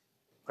 Yep,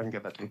 I can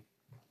get that to you.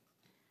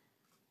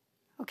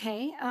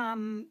 Okay.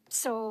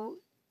 So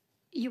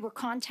you were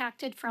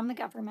contacted from the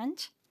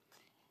government,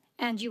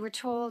 and you were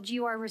told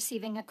you are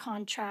receiving a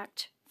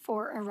contract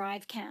for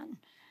ArriveScam.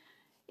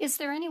 Is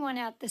there anyone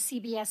at the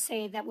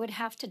CBSA that would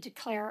have to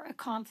declare a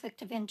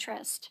conflict of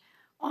interest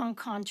on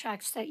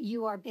contracts that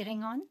you are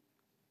bidding on?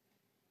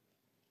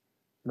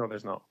 No,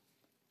 there's not.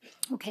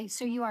 Okay,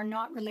 so you are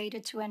not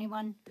related to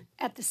anyone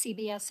at the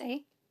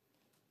CBSA?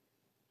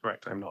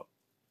 Correct, I'm not.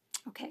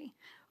 Okay.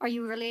 Are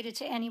you related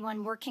to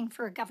anyone working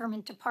for a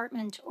government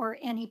department or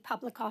any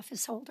public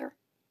office holder?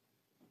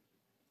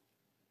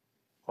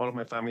 All of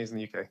my family is in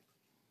the UK.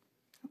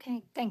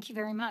 Okay, thank you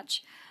very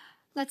much.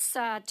 Let's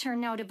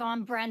turn now to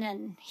Von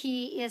Brennan.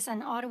 He is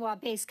an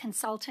Ottawa-based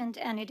consultant,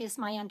 and it is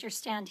my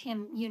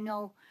understanding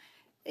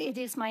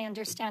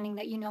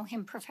that you know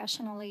him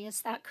professionally.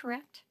 Is that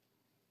correct?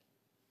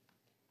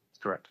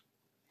 Correct.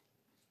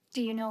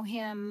 Do you know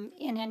him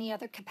in any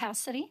other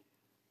capacity?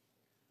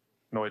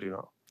 No, I do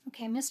not.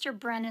 Okay, Mr.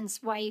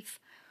 Brennan's wife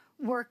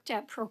worked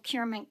at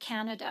Procurement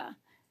Canada.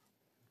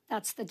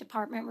 That's the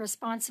department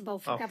responsible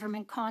for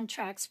government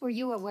contracts. Were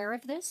you aware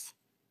of this?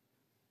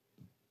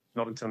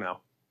 Not until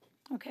now.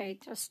 Okay,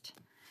 just,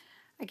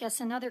 I guess,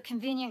 another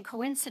convenient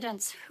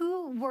coincidence.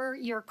 Who were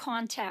your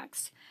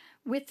contacts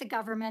with the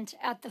government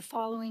at the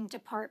following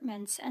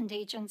departments and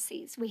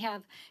agencies? We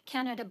have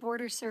Canada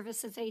Border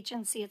Services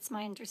Agency. It's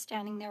my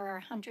understanding there are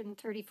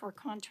 134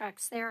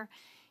 contracts there.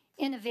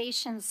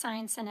 Innovation,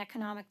 Science and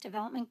Economic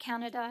Development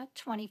Canada,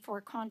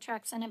 24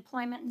 contracts, and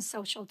Employment and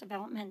Social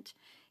Development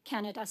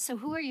Canada. So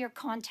who are your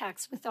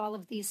contacts with all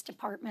of these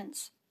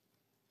departments?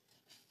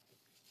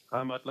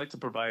 I'd like to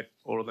provide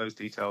all of those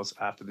details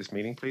after this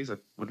meeting, please. I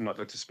would not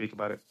like to speak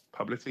about it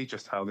publicly,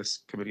 just how this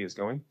committee is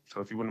going. So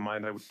if you wouldn't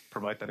mind, I would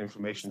provide that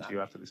information to you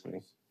after this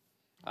meeting.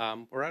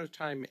 We're out of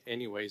time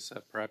anyways.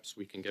 Perhaps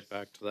we can get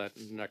back to that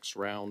in the next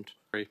round.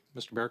 Great.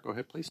 Mr. Barrett, go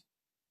ahead, please.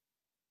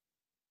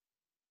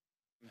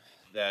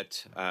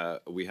 That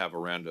we have a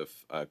round of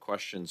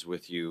questions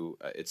with you.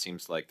 It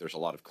seems like there's a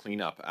lot of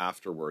cleanup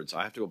afterwards.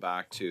 I have to go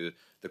back to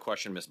the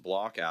question Ms.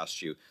 Block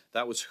asked you.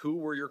 That was, who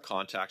were your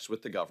contacts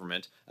with the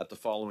government at the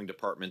following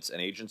departments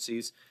and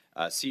agencies?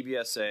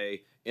 CBSA,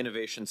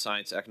 Innovation,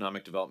 Science,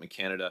 Economic Development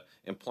Canada,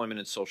 Employment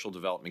and Social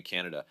Development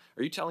Canada.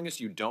 Are you telling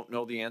us you don't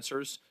know the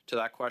answers to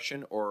that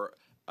question, or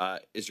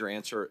is your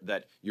answer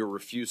that you're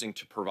refusing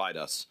to provide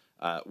us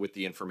with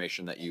the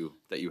information that you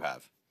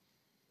have?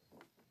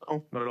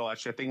 Oh, not at all.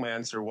 Actually, I think my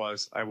answer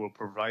was I will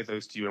provide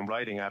those to you in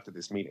writing after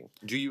this meeting.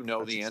 Do you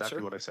know the answer?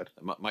 Exactly what I said.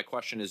 My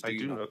question is, do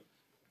you know?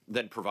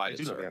 Then provide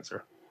it, I do know the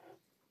answer.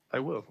 I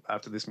will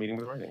after this meeting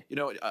with writing. You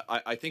know,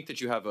 I think that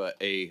you have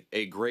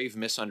a grave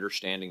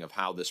misunderstanding of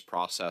how this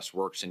process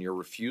works, and your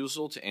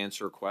refusal to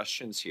answer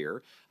questions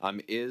here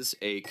is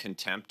a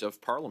contempt of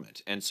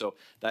Parliament. And so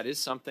that is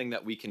something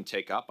that we can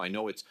take up. I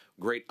know it's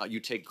great. You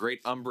take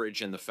great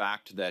umbrage in the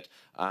fact that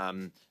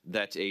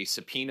that a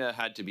subpoena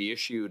had to be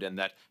issued, and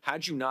that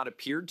had you not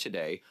appeared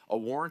today, a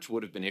warrant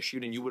would have been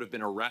issued and you would have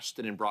been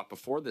arrested and brought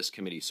before this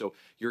committee. So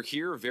you're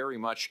here very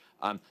much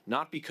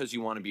not because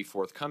you want to be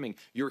forthcoming.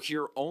 You're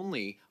here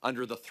only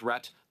under the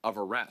threat of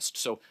arrest.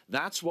 So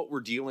that's what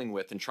we're dealing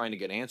with and trying to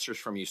get answers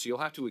from you. So you'll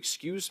have to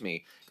excuse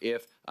me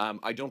if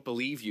I don't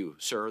believe you,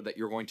 sir, that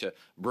you're going to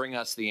bring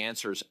us the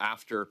answers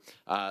after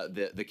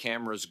the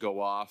cameras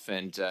go off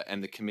and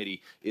the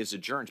committee is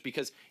adjourned.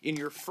 Because in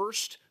your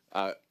first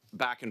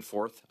back and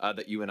forth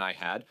that you and I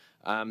had,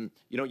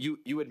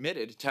 you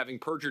admitted to having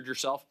perjured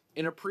yourself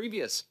in a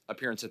previous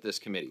appearance at this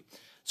committee.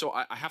 So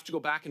I have to go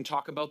back and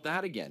talk about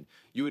that again.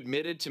 You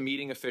admitted to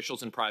meeting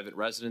officials in private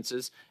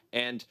residences,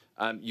 and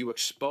you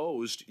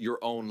exposed your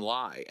own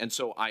lie. And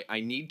so I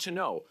need to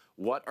know,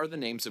 what are the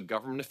names of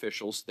government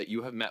officials that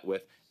you have met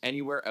with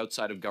anywhere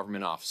outside of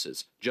government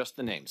offices? Just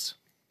the names.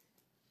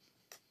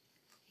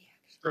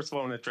 First of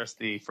all, I want to address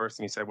the first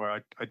thing you said, where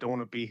I don't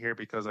want to be here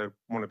because I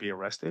want to be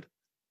arrested.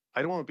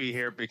 I don't want to be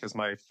here because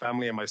my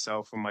family and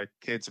myself and my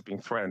kids have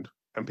been threatened.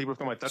 And people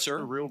come like, that's the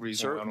real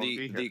reason why I don't want to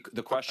be here.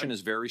 The question is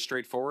very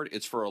straightforward.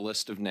 It's for a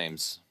list of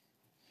names.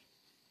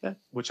 Yeah,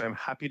 which I'm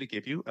happy to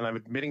give you, and I'm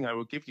admitting I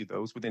will give you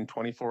those within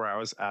 24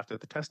 hours after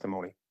the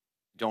testimony.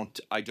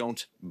 I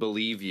don't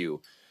believe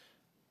you.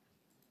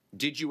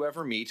 Did you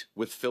ever meet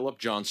with Philip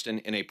Johnston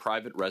in a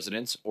private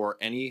residence or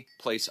any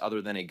place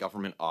other than a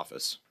government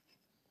office?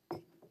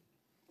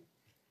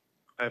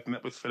 I've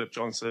met with Philip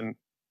Johnston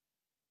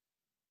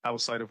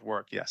outside of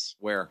work, yes.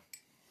 Where?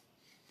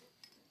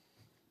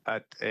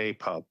 At a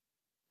pub.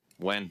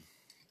 When?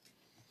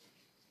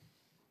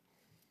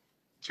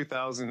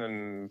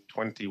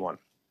 2021.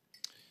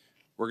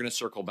 We're going to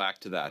circle back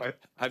to that. Right.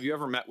 Have you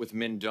ever met with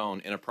Min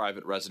Doan in a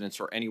private residence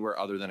or anywhere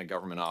other than a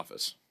government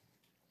office?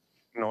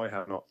 No, I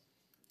have not.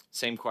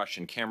 Same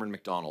question. Cameron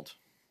McDonald.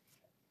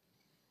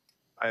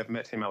 I have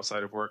met him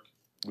outside of work.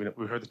 We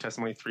heard the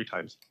testimony 3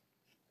 times.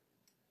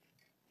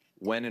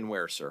 When and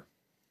where, sir?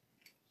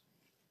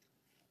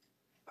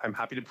 I'm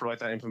happy to provide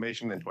that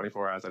information in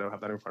 24 hours. I don't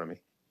have that in front of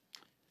me.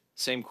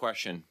 Same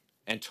question.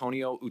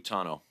 Antonio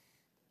Utano.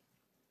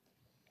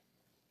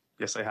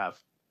 Yes, I have.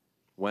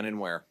 When and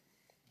where?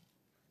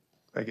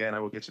 Again, I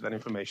will get you that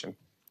information.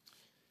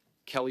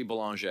 Kelly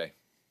Belanger.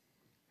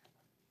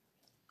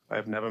 I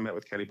have never met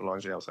with Kelly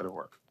Belanger outside of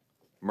work.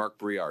 Mark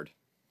Briard.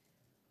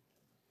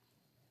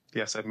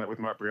 Yes, I've met with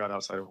Mark Briard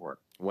outside of work.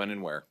 When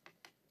and where?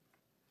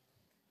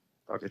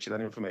 I'll get you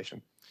that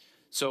information.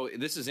 So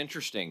this is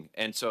interesting,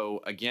 and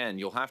so again,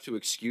 you'll have to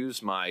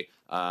excuse my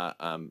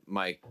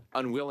my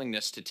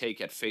unwillingness to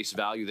take at face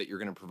value that you're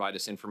going to provide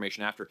us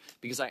information after,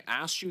 because I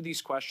asked you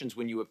these questions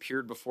when you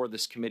appeared before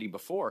this committee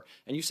before,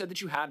 and you said that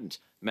you hadn't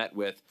met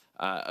with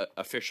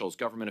officials,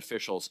 government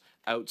officials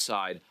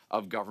outside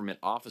of government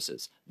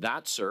offices.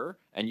 That, sir,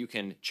 and you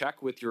can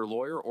check with your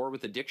lawyer or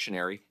with a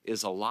dictionary,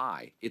 is a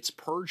lie. It's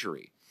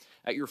perjury.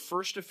 At your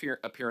first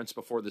appearance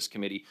before this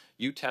committee,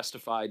 you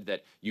testified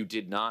that you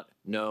did not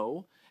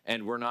know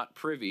and were not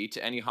privy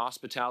to any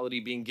hospitality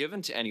being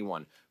given to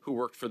anyone who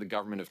worked for the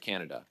government of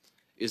Canada.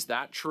 Is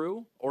that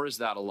true, or is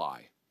that a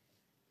lie?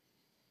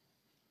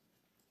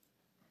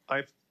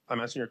 I'm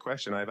answering your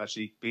question. I've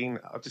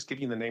just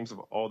given you the names of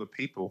all the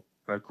people,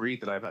 and I've agreed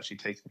that I've actually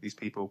taken these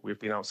people. We've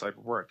been outside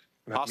of work.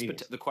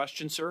 The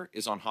question, sir,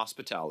 is on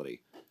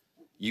hospitality.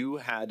 You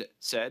had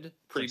said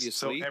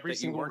previously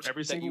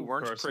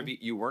that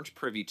you weren't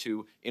privy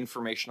to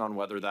information on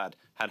whether that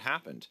had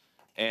happened,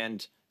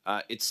 and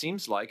it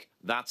seems like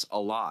that's a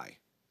lie.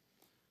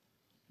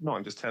 No,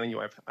 I'm just telling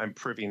you I'm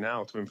privy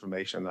now to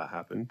information that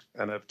happened,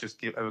 and I've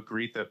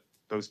agreed that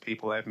those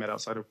people I've met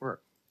outside of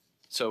work.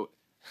 So,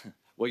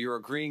 well, you're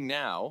agreeing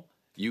now.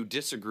 You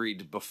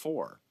disagreed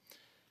before.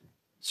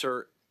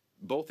 Sir,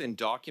 both in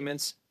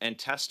documents and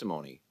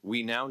testimony,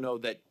 we now know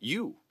that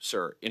you,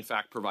 sir, in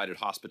fact provided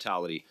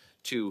hospitality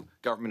to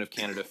Government of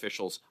Canada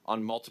officials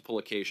on multiple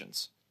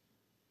occasions.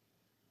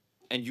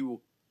 And you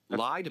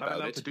lied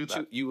about it.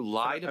 You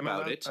lied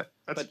about it,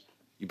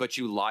 but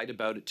you lied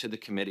about it to the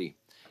committee.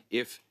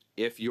 If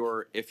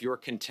you're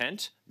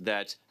content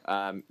that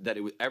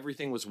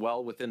everything was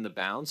well within the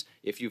bounds,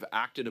 if you've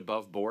acted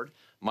above board,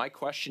 my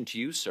question to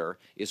you, sir,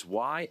 is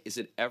why is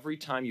it every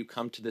time you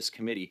come to this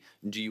committee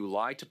do you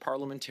lie to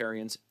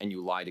parliamentarians and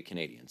you lie to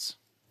Canadians?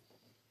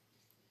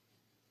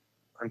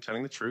 I'm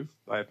telling the truth.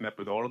 I have met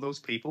with all of those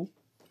people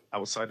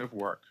outside of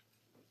work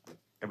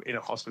in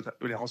a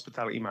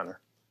hospitality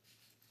manner.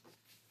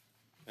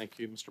 Thank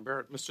you, Mr.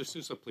 Barrett. Mr.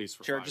 Sousa, please.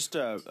 Chair, just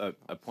a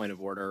point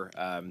of order.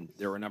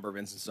 There were a number of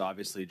instances,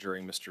 obviously,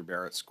 during Mr.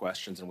 Barrett's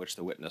questions in which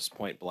the witness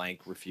point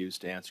blank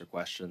refused to answer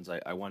questions.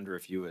 I wonder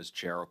if you, as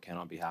chair, can,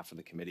 on behalf of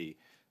the committee,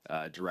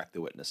 direct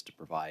the witness to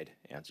provide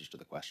answers to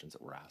the questions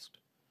that were asked.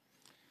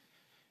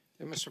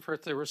 Mr.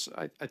 Firth,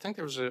 I think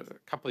there was a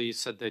couple you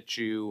said that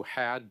you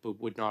had but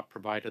would not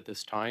provide at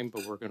this time,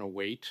 but we're going to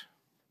wait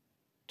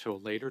till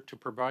later to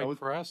provide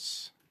for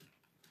us.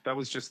 That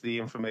was just the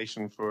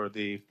information for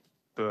the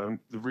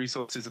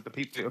resources of the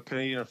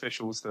Canadian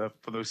officials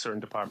for those certain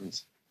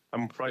departments.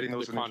 I'm providing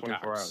those within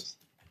 24 hours.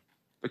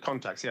 The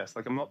contacts, yes.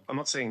 Like I'm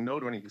not saying no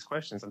to any of these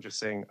questions. I'm just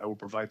saying I will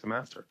provide them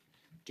after.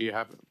 Do you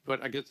have?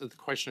 But I guess the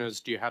question is,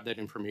 do you have that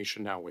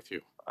information now with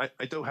you? I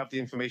don't have the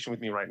information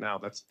with me right now.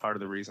 That's part of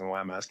the reason why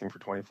I'm asking for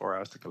 24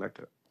 hours to collect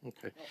it.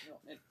 Okay.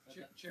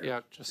 Yeah,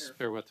 just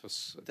bear with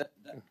us.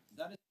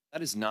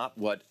 That is not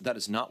what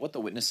the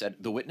witness said.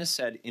 The witness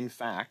said, in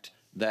fact,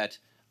 that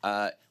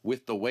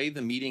with the way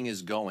the meeting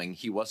is going,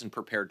 he wasn't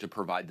prepared to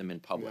provide them in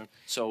public. Yeah.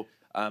 So,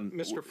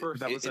 Mr. Firth,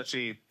 that was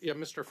actually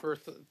Mr.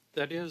 Firth.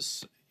 That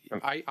is,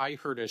 I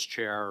heard as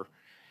chair.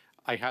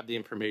 I have the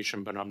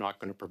information, but I'm not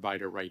going to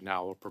provide it right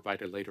now. I'll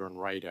provide it later in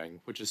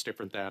writing, which is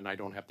different than I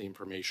don't have the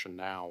information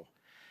now.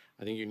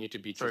 I think you need to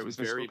be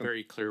very,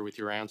 very clear with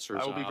your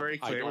answers. I will be very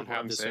clear. I don't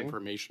have this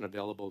information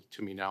available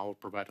to me now. I'll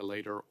provide it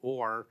later,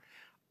 or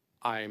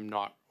I'm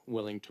not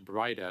willing to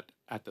provide it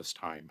at this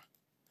time.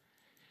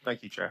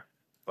 Thank you, Chair.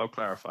 I'll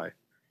clarify.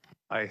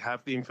 I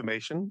have the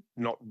information,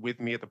 not with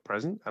me at the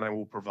present, and I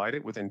will provide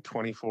it within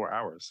 24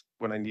 hours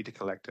when I need to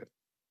collect it.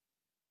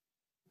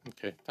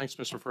 Okay, thanks,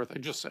 Mr. Firth.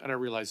 I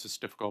realize it's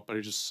difficult, but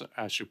I just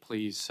ask you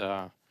please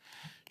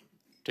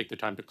take the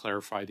time to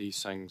clarify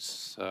these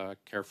things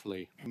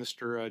carefully.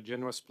 Mr.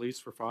 Genuis, please,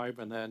 for 5,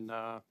 and then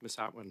Ms.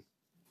 Atwin.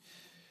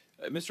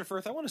 Mr.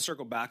 Firth, I want to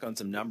circle back on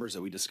some numbers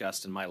that we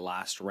discussed in my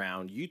last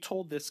round. You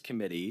told this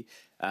committee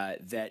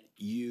that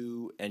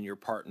you and your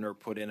partner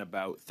put in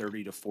about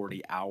 30 to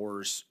 40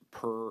 hours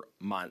per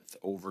month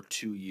over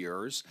 2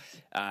 years,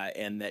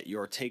 and that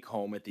your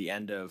take-home at the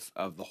end of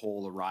the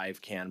whole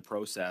ArriveScam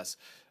process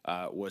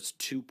was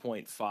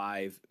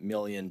 $2.5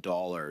 million.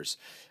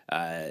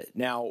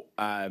 Now,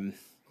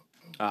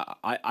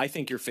 I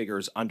think your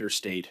figures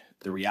understate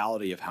the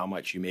reality of how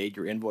much you made.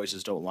 Your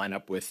invoices don't line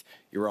up with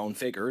your own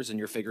figures, and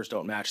your figures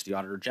don't match the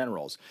Auditor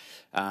General's.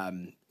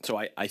 So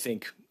I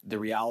think the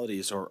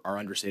realities are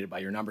understated by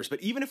your numbers.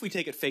 But even if we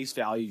take at face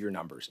value your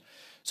numbers,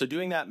 so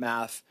doing that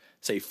math,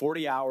 say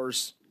 40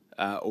 hours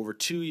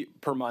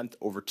per month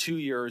over 2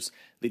 years,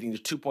 leading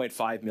to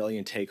 2.5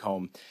 million take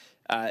home,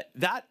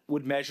 that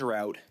would measure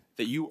out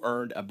that you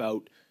earned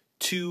about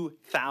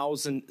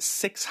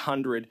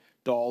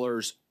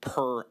 $2,600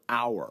 per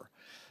hour.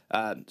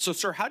 So,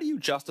 sir, how do you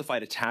justify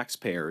to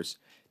taxpayers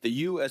that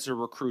you, as a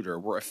recruiter,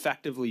 were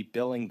effectively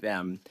billing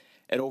them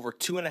at over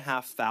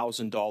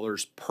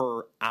 $2,500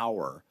 per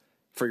hour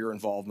for your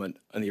involvement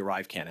in the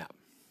ArriveScam app?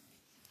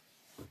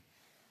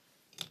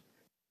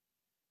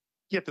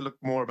 You have to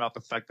look more about the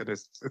fact that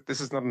this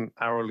is not an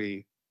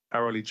hourly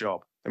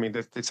job. I mean,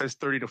 it says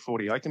 30 to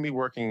 40. I can be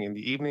working in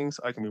the evenings.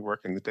 I can be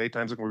working in the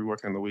daytimes. I can be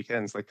working on the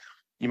weekends. Like,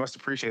 you must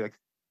appreciate, like,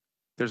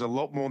 there's a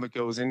lot more that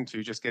goes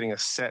into just getting a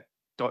set.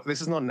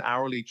 This is not an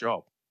hourly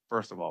job,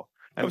 first of all.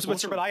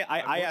 But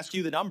I asked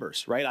you the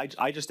numbers, right?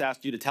 I just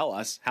asked you to tell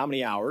us how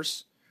many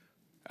hours,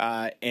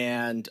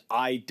 and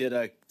I did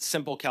a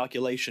simple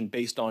calculation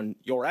based on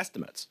your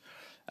estimates.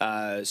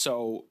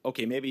 So,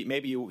 okay,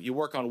 maybe you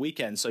work on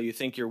weekends, so you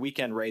think your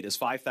weekend rate is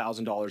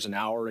 $5,000 an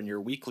hour and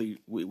your week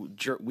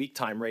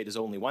time rate is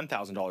only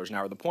 $1,000 an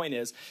hour. The point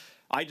is,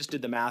 I just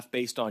did the math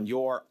based on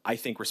your, I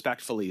think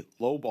respectfully,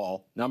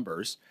 lowball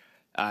numbers,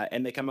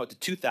 and they come out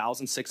to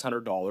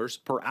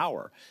 $2,600 per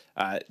hour.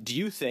 Do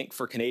you think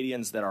for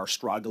Canadians that are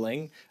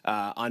struggling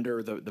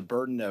under the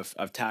burden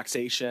of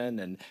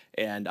taxation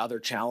and other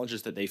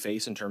challenges that they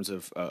face in terms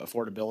of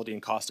affordability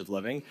and cost of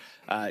living,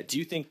 do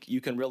you think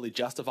you can really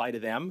justify to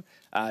them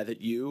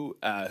that you,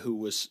 who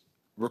was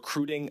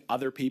recruiting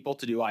other people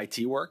to do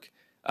IT work,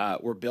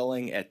 were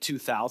billing at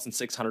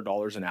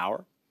 $2,600 an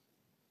hour?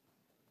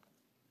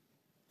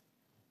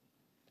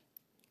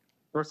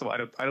 First of all,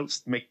 I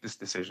don't make this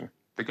decision.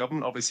 The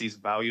government obviously is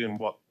valuing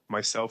what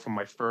myself and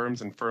my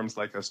firms and firms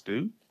like us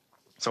do.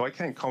 So I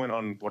can't comment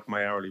on what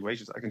my hourly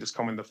wage is. I can just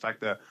comment on the fact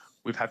that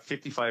we've had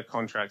 55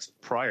 contracts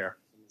prior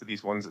to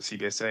these ones at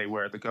CBSA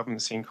where the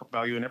government's seen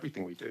value in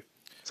everything we do.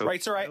 So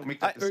right, sir. I don't make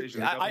that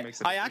decision.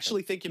 I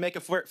actually think you make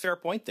a fair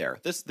point there.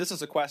 This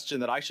is a question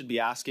that I should be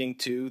asking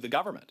to the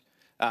government.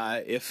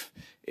 If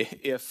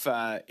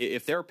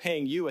they're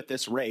paying you at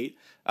this rate,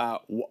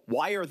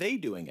 why are they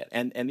doing it?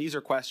 And these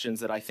are questions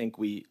that I think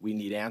we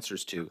need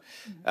answers to.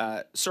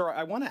 Sir,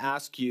 I want to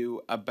ask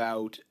you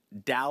about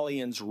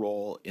Dalian's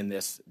role in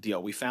this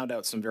deal. We found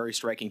out some very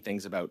striking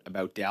things about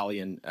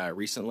Dalian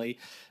recently.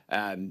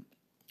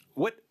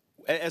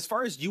 As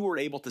far as you were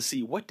able to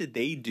see, what did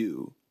they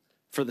do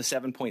for the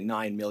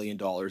 $7.9 million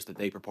that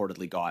they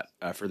purportedly got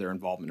for their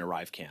involvement in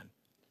ArriveScam?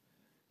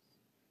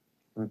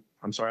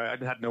 I'm sorry, I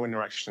had no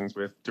interactions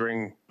with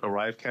during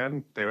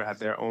ArriveScam. They had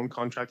their own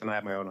contract, and I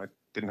had my own. I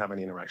didn't have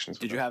any interactions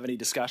with them. Did you have any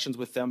discussions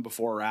with them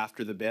before or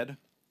after the bid?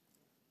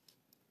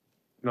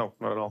 No,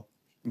 not at all.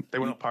 They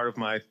were not part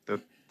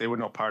of they were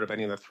not part of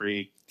any of the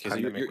three. So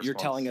you're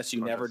telling us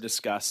you never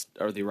discussed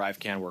or the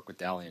ArriveScam work with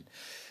Dalian.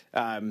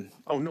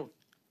 Oh no.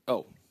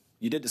 Oh,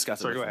 you did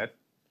discuss it. Sorry, go ahead.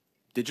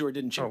 Did you or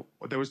didn't you?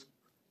 Oh, there was.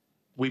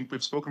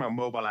 We've spoken about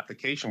mobile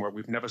application work.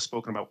 We've never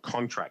spoken about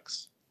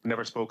contracts.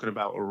 Never spoken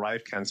about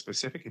ArriveScam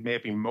specific. It may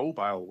have been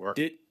mobile work.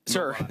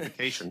 Sir,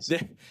 applications.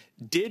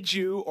 Did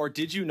you or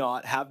did you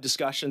not have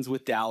discussions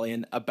with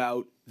Dalian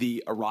about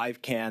the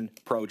ArriveScam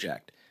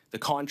project, the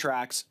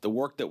contracts, the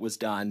work that was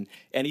done,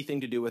 anything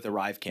to do with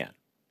ArriveScam?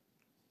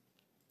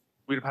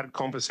 We'd have had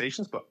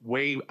conversations, but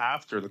way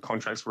after the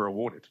contracts were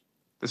awarded.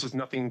 This was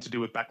nothing to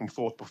do with back and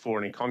forth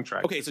before any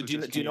contract. Okay, so do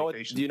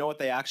you know what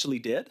they actually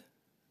did?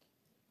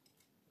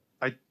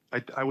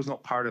 I was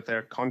not part of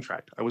their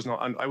contract. I was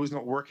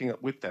not working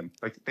with them.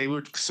 Like they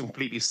were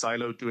completely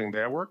siloed doing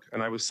their work,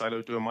 and I was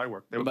siloed doing my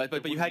work.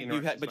 But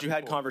you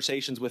had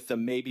conversations with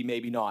them,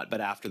 maybe not, but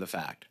after the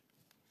fact.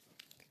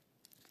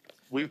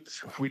 We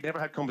never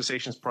had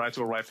conversations prior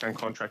to ArriveScam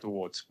contract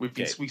awards.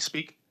 We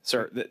speak.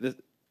 Sir,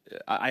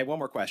 I have one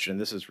more question.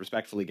 This is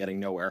respectfully getting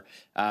nowhere.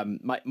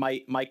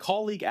 My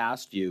colleague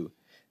asked you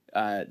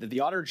that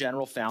the Auditor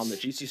General found that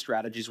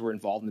GCstrategies were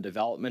involved in the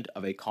development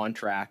of a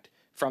contract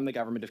from the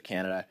Government of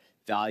Canada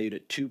valued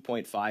at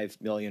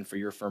 $2.5 million for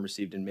your firm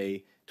received in May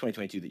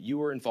 2022, that you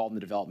were involved in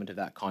the development of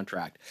that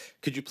contract.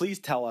 Could you please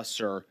tell us,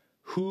 sir,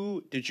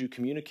 who did you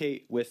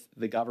communicate with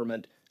the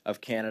Government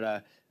of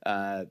Canada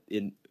for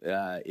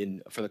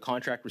the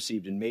contract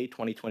received in May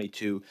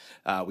 2022?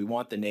 We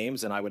want the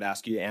names, and I would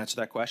ask you to answer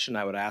that question.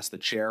 I would ask the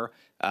chair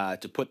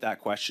to put that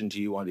question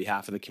to you on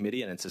behalf of the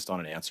committee and insist on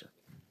an answer.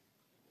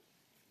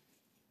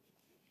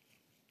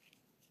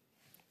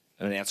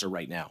 And an answer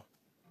right now.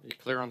 Are you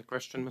clear on the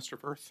question, Mr.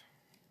 Firth?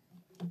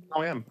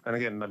 I am. And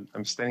again,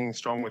 I'm standing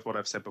strong with what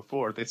I've said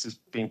before. This is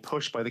being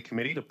pushed by the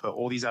committee to put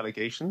all these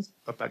allegations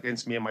up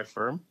against me and my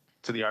firm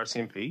to the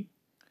RCMP.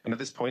 And at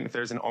this point, if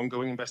there's an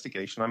ongoing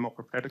investigation, I'm not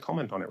prepared to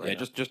comment on it right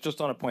now.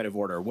 Just on a point of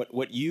order.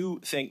 What you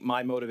think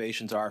my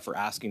motivations are for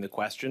asking the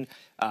question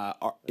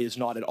is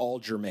not at all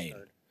germane.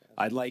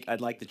 I'd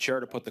like the chair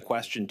to put the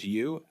question to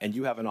you, and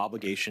you have an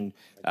obligation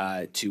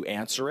to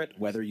answer it,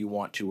 whether you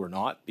want to or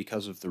not,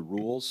 because of the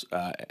rules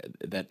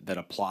that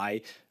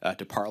apply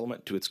to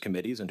Parliament, to its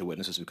committees, and to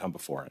witnesses who come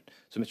before it.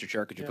 So, Mr.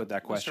 Chair, could you put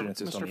that question and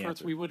insist on the answer? Mr.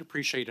 Firth, we would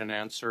appreciate an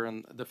answer,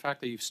 and the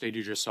fact that you've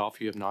stated yourself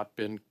you have not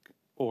been,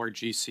 or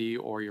GC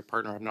or your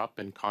partner have not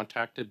been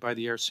contacted by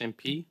the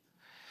RCMP,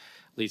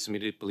 leads me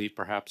to believe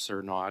perhaps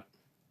they're not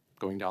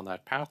going down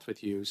that path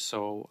with you.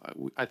 So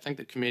I think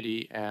the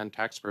committee and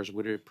taxpayers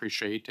would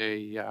appreciate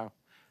a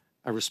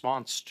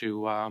response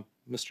to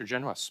Mr.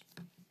 Genuis.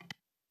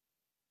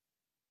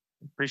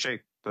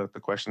 Appreciate the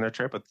question there,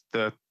 Chair, but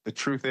the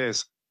truth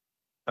is,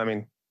 I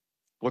mean,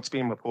 what's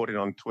being reported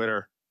on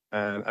Twitter,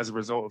 and as a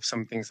result of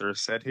some things that are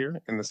said here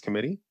in this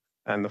committee,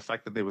 and the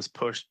fact that it was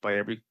pushed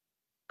by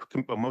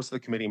most of the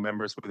committee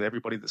members, with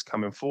everybody that's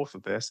coming forth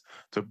of this,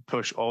 to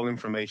push all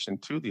information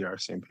to the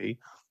RCMP,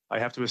 I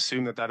have to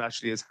assume that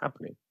actually is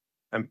happening.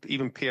 And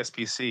even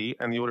PSPC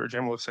and the Auditor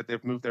General have said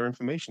they've moved their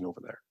information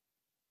over there.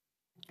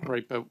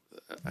 Right, but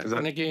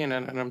and again,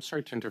 and I'm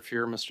sorry to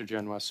interfere, Mr.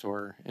 Genuis,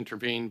 or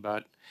intervene,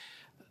 but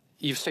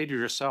you've stated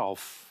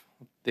yourself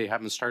they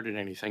haven't started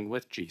anything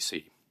with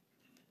GC.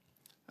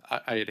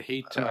 I'd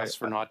hate to ask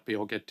for not be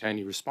able to get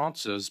any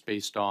responses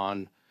based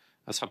on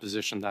a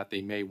supposition that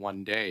they may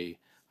one day.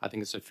 I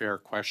think it's a fair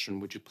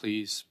question. Would you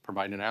please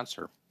provide an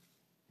answer?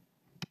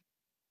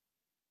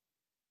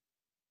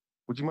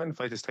 Would you mind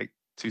if I just take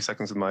 2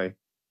 seconds with my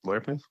lawyer,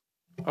 please?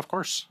 Of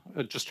course.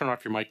 Just turn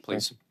off your mic,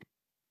 please.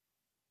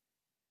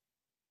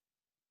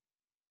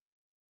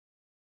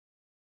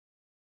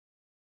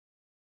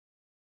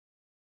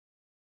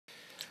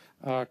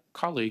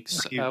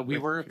 Colleagues, we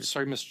were,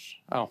 sorry,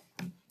 oh,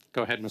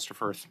 go ahead, Mr.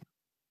 Firth.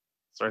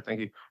 Sorry,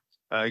 thank you.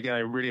 Again, I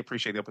really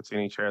appreciate the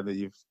opportunity, Chair, that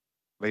you've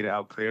laid it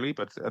out clearly,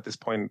 but at this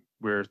point,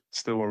 we're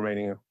still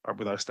remaining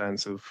with our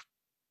stance of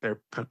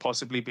there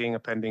possibly being a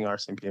pending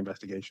RCMP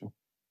investigation.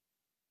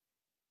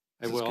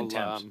 I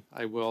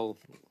will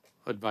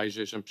advise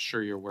you, as I'm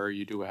sure you're aware,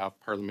 you do have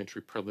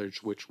parliamentary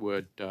privilege, which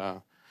would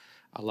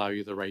allow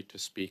you the right to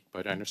speak,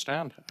 but I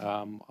understand.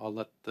 I'll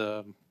let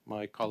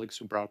my colleagues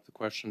who brought up the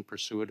question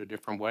pursue it a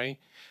different way.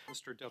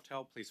 Mr.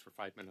 Deltel, please, for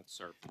 5 minutes,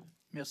 sir.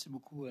 Merci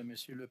beaucoup,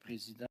 Monsieur le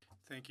Président.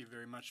 Thank you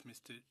very much,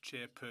 Mr.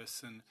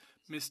 Chairperson.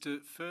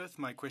 Mr. Firth,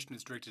 my question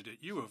is directed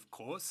at you, of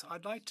course.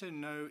 I'd like to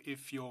know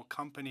if your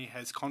company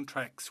has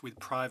contracts with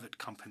private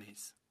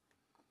companies.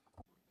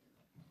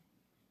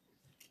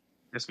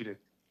 Yes, we did.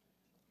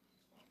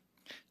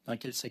 Dans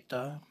quel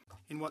secteur?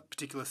 In what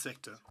particular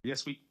sector?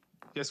 Yes, we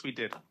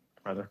did,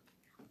 rather.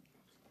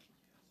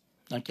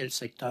 Dans quel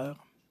secteur?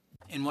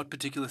 In what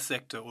particular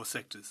sector or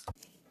sectors?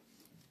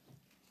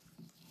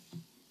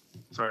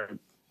 Sorry,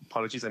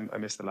 apologies, I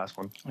missed the last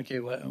one. Okay,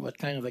 what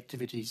kind of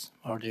activities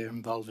are they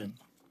involved in?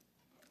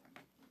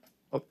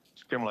 Oh,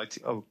 general IT.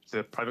 Oh,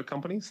 the private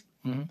companies?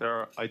 Mm-hmm. There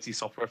are IT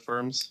software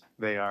firms.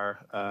 They are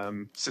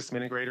system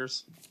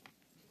integrators.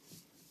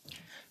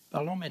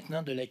 Parlons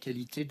maintenant de la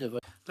qualité de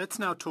votre... Let's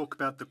now talk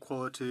about the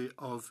quality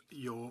of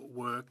your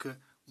work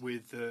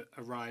with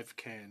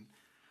ArriveScam.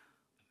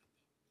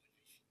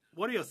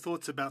 What are your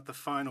thoughts about the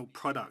final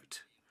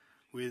product,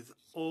 with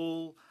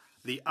all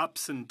the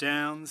ups and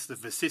downs, the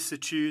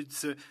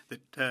vicissitudes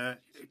that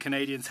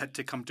Canadians had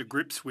to come to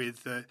grips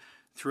with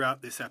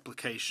throughout this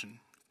application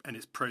and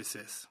its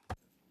process?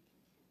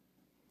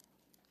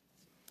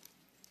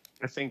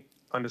 I think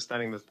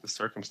understanding the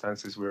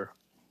circumstances where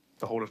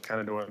the whole of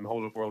Canada and the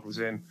whole of the world was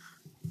in,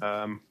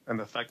 and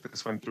the fact that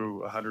this went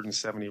through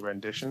 170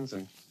 renditions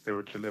and they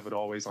were delivered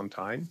always on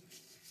time,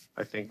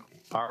 I think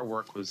our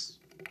work was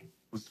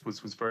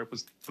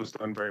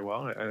done very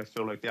well, and I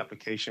feel like the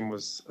application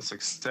was a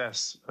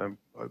success.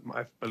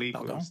 I believe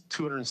it was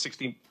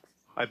 260.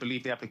 I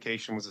believe the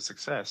application was a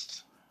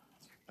success.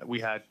 We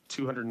had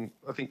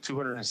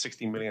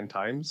 260 million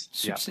times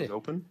the app was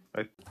open.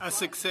 Right? A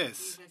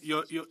success.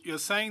 You're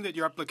saying that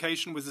your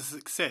application was a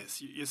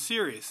success. You're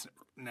serious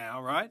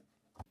now, right?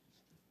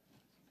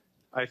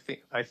 I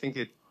think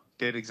it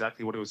did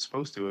exactly what it was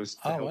supposed to. It was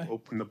to help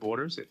open the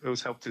borders. It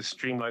was help to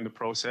streamline the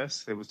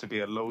process. It was to be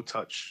a low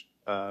touch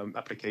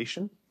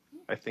application.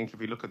 I think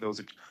if you look at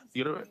those,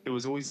 there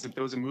was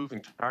a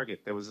moving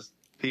target. There was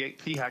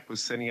PHAC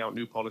was sending out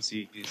new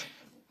policies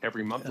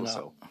every month or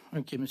so.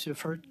 Okay, Monsieur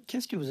Firth,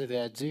 qu'est-ce que vous avez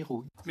à dire?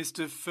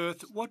 Mr.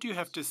 Firth, what do you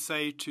have to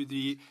say to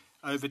the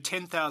over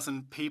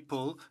 10,000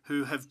 people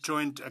who have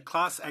joined a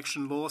class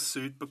action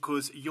lawsuit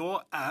because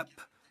your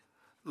app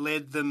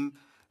led them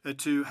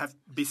to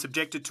be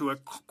subjected to a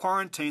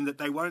quarantine that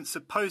they weren't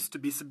supposed to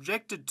be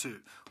subjected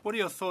to? What are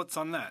your thoughts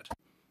on that?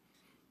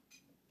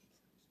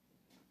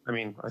 I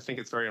mean, I think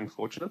it's very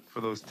unfortunate for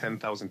those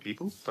 10,000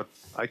 people, but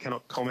I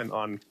cannot comment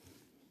on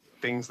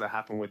things that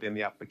happen within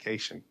the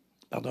application.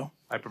 Pardon?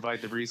 I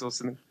provide the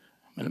resources.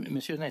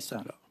 Monsieur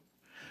Vincent,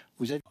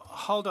 vous êtes...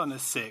 Hold on a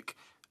sec.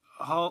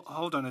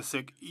 Hold on a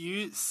sec.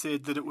 You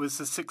said that it was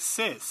a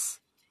success,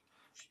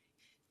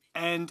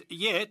 and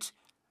yet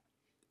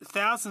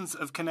thousands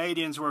of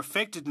Canadians were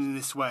affected in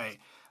this way.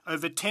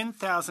 Over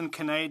 10,000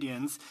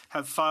 Canadians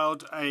have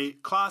filed a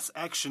class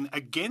action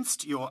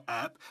against your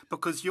app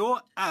because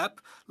your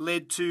app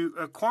led to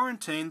a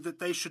quarantine that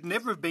they should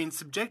never have been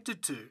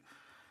subjected to.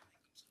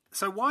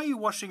 So why are you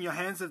washing your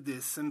hands of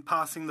this and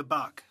passing the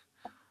buck?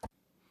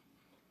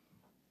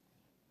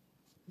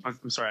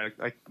 I'm sorry,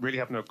 I really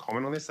have no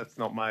comment on this. That's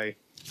not my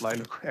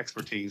line of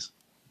expertise.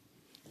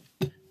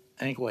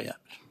 Incroyable.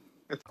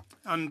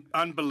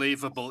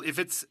 Unbelievable. If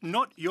it's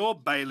not your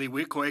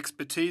bailiwick or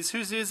expertise,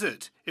 whose is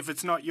it if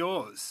it's not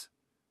yours?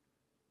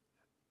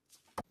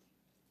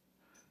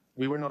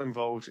 We were not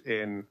involved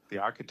in the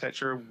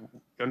architecture.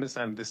 You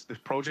understand this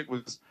project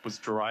was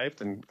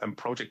derived and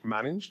project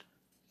managed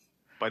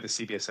by the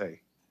CBSA.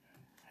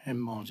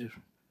 Mon Dieu.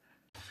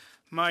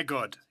 My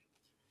God.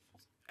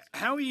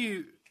 How are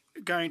you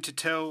going to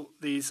tell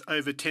these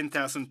over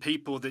 10,000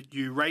 people that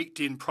you raked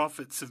in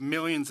profits of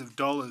millions of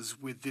dollars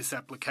with this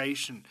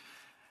application?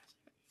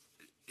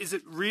 Is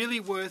it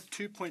really worth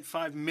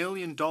 $2.5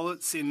 million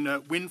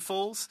in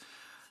windfalls?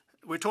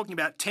 We're talking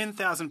about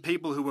 10,000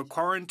 people who were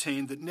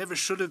quarantined that never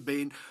should have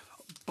been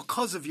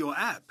because of your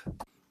app.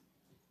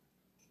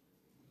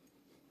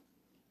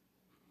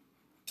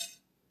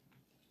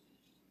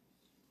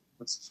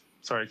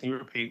 Sorry, can you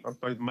repeat?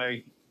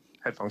 My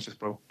headphones just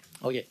broke.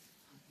 Okay.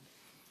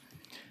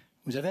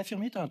 Vous avez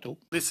affirmé tantôt.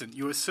 Listen,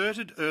 you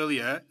asserted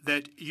earlier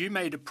that you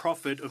made a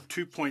profit of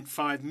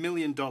 $2.5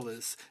 million.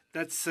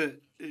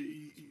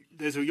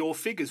 those are your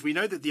figures. We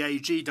know that the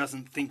AG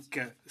doesn't think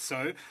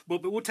so,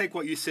 but we'll take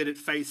what you said at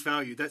face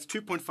value. That's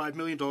 $2.5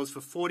 million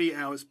for 40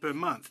 hours per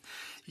month.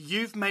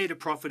 You've made a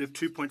profit of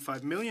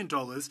 $2.5 million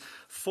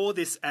for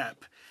this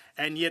app.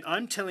 And yet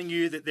I'm telling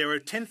you that there are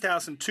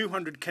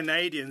 10,200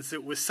 Canadians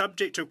that were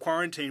subject to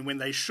quarantine when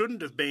they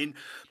shouldn't have been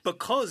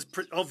because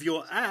of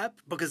your app,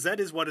 because that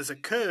is what has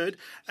occurred,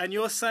 and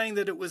you're saying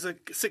that it was a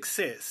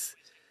success.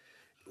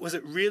 Was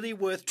it really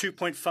worth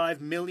 $2.5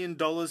 million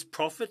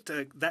profit,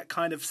 that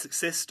kind of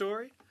success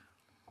story?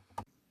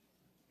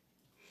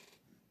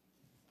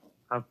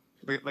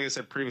 Like I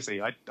said previously,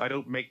 I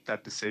don't make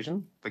that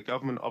decision. The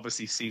government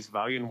obviously sees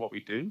value in what we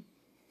do.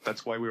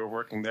 That's why we were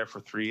working there for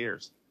 3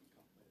 years.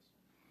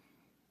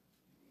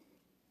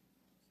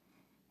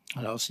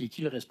 Alors, c'est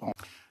qui le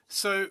responsable?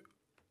 So,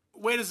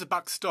 where does the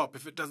buck stop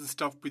if it doesn't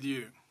stop with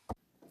you?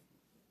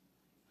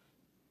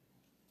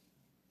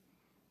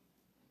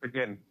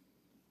 Again,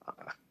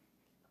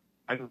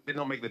 I did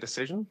not make the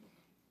decision.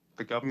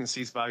 The government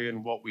sees value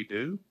in what we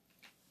do.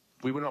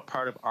 We were not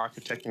part of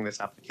architecting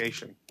this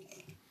application.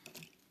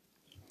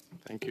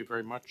 Thank you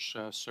very much,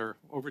 sir.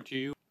 Over to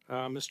you.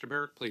 Mr.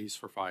 Barrett, please,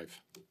 for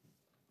 5.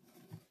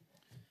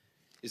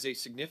 Is a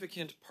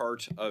significant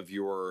part of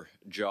your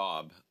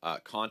job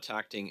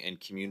contacting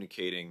and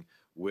communicating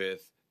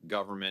with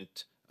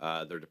government,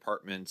 their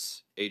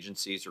departments,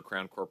 agencies, or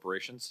crown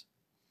corporations?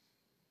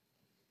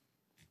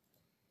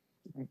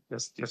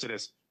 Yes, it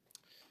is.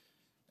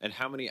 And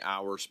how many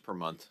hours per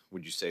month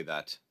would you say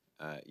that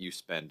you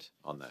spend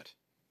on that?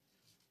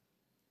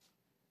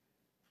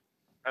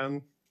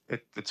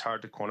 It's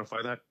hard to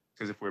quantify that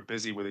because if we're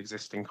busy with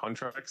existing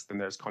contracts, then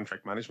there's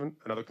contract management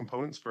and other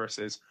components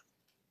versus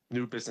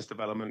new business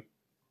development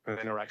and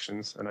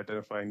interactions and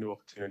identifying new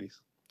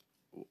opportunities.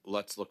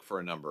 Let's look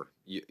for a number.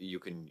 You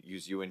can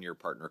use you and your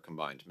partner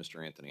combined.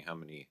 Mr. Anthony, how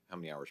many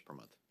hours per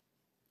month?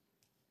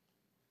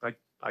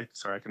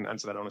 Sorry, I can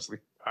answer that honestly.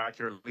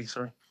 Accurately,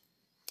 sorry.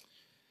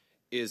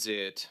 Is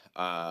it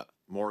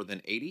more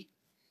than 80?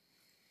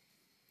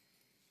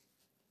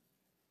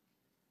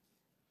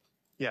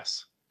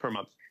 Yes, per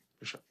month,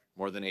 for sure.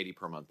 More than 80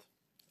 per month.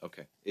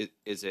 Okay.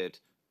 Is it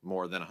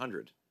more than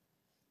 100?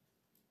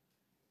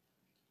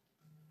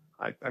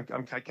 I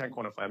can't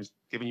quantify. I'm just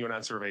giving you an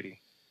answer of 80.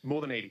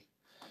 More than 80.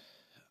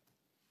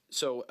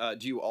 So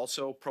do you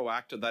also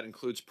that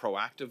includes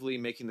proactively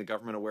making the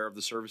government aware of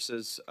the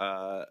services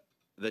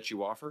that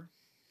you offer?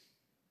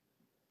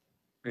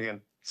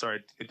 Again,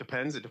 sorry, it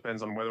depends. It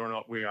depends on whether or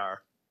not we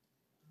are.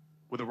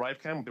 With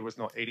ArriveScam, there was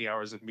not 80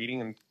 hours of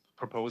meeting and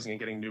proposing and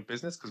getting new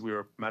business because we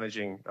were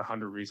managing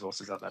 100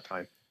 resources at that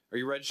time. Are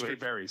you registered? So it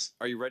varies.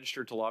 Are you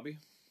registered to lobby?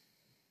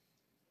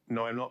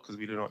 No, I'm not because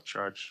we do not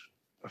charge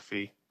a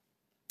fee.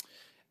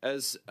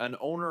 As an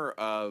owner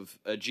of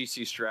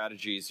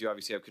GCstrategies, you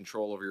obviously have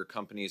control over your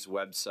company's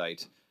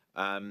website.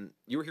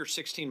 You were here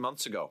 16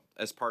 months ago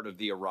as part of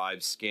the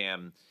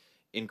ArriveScam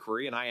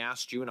inquiry, and I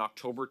asked you in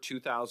October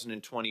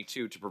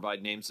 2022 to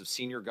provide names of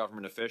senior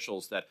government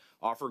officials that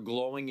offer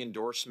glowing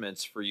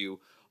endorsements for you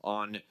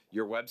on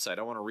your website.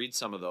 I want to read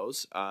some of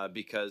those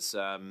because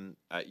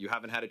you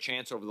haven't had a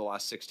chance over the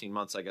last 16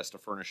 months, I guess, to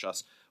furnish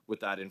us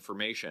with that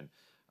information.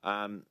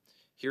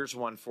 Here's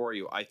one for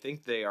you. I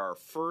think they are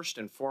first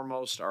and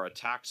foremost are a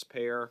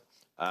taxpayer.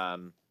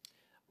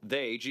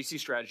 They,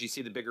 GCstrategies,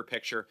 see the bigger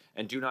picture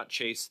and do not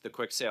chase the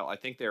quick sale. I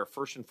think they are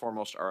first and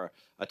foremost are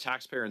a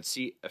taxpayer and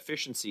see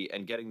efficiency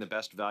and getting the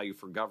best value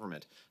for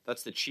government.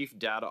 That's the chief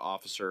data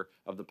officer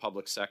of the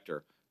public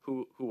sector.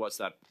 Who was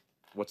that?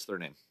 What's their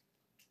name?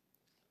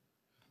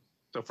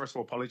 So first of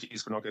all,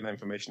 apologies for not getting that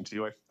information to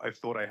you. I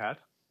thought I had.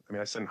 I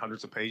mean, I sent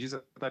hundreds of pages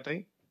that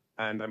day,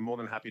 and I'm more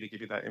than happy to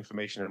give you that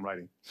information in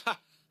writing.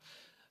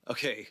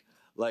 Okay,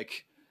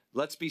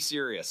 let's be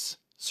serious,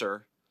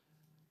 sir.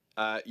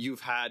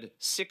 You've had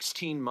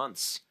 16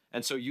 months,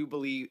 and so you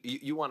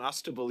want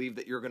us to believe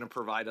that you're going to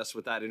provide us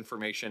with that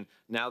information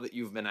now that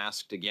you've been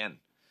asked again.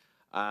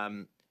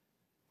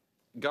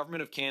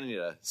 Government of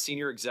Canada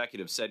senior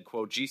executive said,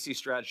 quote,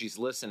 GCstrategies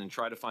listen and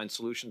try to find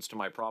solutions to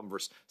my problem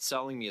versus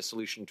selling me a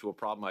solution to a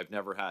problem I've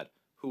never had.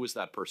 Who was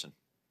that person?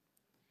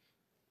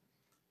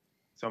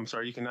 So I'm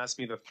sorry, you can ask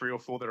me the 3 or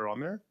 4 that are on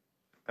there,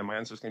 and my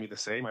answer is going to be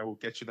the same. I will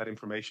get you that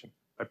information.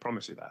 I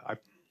promise you that.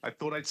 I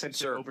thought I'd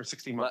sent it over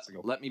 16 months ago.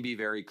 Let me be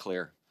very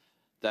clear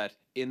that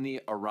in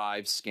the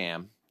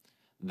ArriveScam,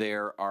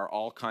 there are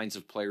all kinds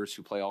of players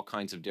who play all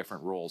kinds of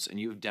different roles, and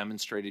you've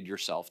demonstrated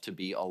yourself to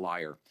be a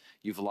liar.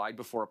 You've lied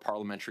before a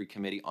parliamentary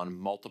committee on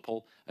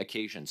multiple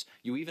occasions.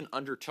 You even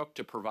undertook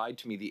to provide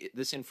to me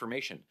this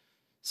information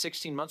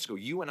 16 months ago.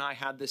 You and I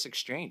had this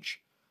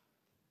exchange.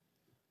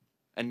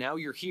 And now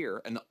you're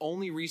here, and the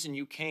only reason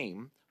you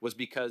came was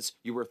because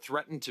you were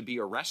threatened to be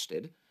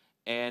arrested,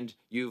 and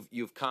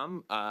you've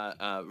come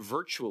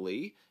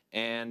virtually,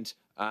 and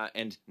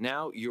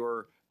now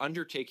your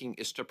undertaking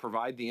is to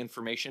provide the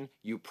information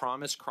you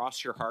promised,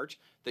 cross your heart,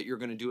 that you're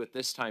going to do it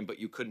this time, but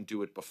you couldn't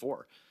do it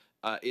before.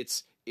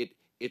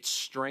 It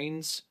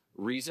strains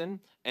reason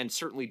and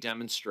certainly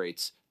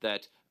demonstrates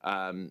that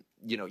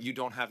you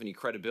don't have any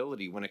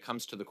credibility when it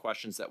comes to the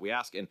questions that we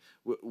ask, and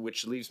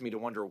which leaves me to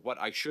wonder what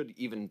I should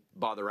even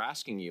bother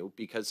asking you,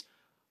 because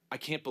I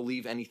can't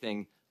believe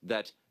anything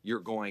that you're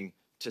going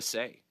to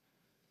say.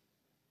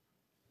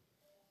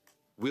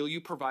 Will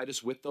you provide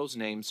us with those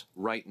names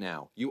right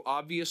now? You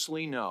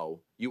obviously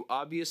know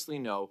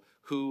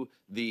who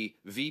the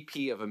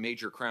VP of a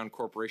major Crown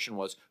corporation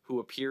was who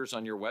appears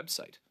on your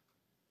website.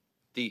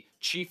 The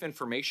Chief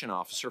Information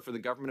Officer for the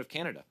Government of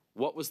Canada.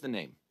 What was the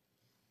name?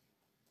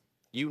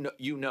 You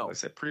know. I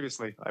said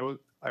previously,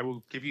 I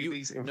will give you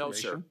these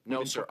information.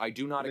 No, sir. I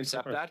do not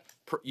accept that.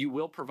 You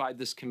will provide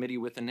this committee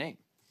with a name.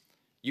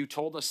 You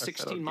told us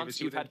 16 months.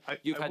 You've had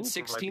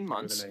 16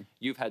 months.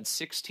 You've had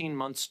 16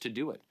 months to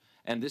do it.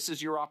 And this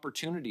is your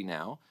opportunity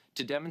now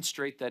to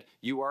demonstrate that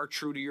you are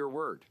true to your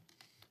word.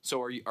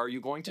 So are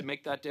you going to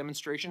make that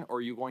demonstration, or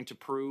are you going to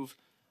prove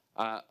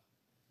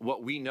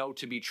what we know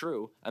to be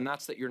true, and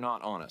that's that you're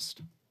not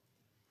honest?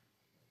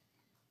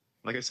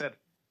 Like I said,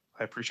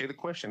 I appreciate the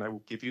question. I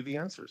will give you the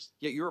answers.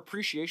 Yet your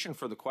appreciation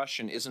for the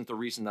question isn't the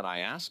reason that I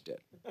asked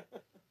it.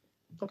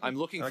 Okay. I'm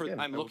looking for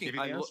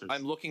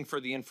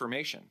the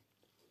information.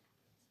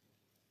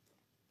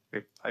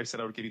 I said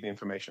I would give you the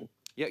information.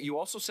 Yeah, you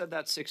also said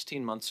that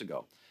 16 months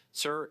ago.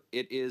 Sir,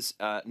 it is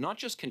not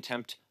just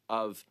contempt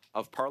of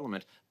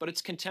Parliament, but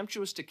it's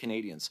contemptuous to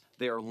Canadians.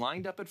 They are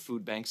lined up at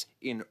food banks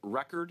in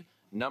record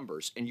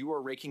numbers, and you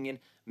are raking in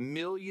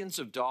millions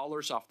of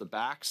dollars off the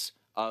backs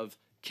of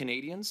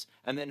Canadians.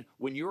 And then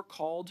when you're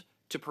called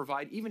to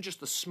provide even just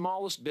the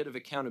smallest bit of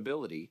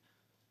accountability,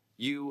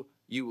 you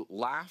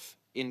laugh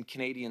in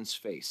Canadians'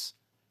 face.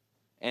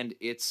 And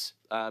it's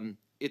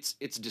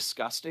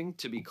disgusting,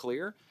 to be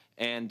clear.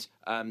 And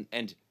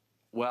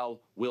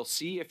well, we'll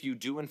see if you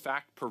do in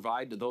fact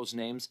provide those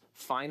names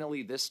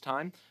finally this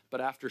time. But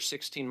after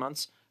 16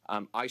 months,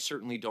 I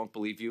certainly don't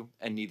believe you,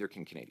 and neither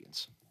can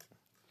Canadians.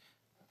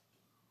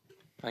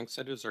 Thanks.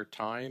 That is our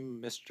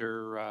time.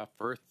 Mr.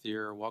 Firth,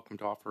 you're welcome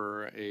to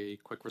offer a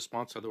quick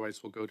response.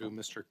 Otherwise, we'll go to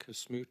Mr.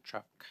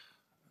 Kosmuchuk.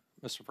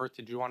 Mr. Firth,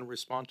 did you want to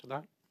respond to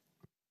that?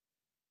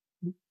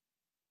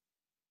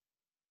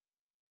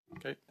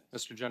 Okay.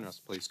 Mr. Generous,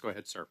 please. Go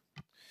ahead, sir.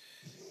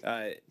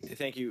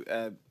 Thank you.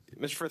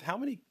 Mr. Firth, how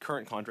many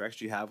current contracts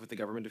do you have with the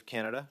Government of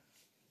Canada?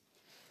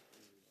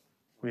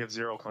 We have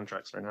 0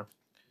 contracts right now.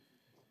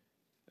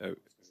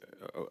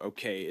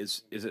 Okay.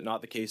 Is it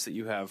not the case that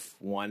you have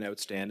one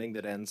outstanding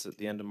that ends at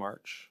the end of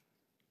March?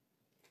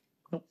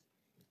 Nope.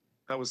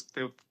 That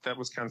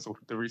was cancelled.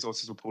 The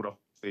resources were pulled off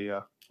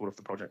the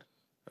project.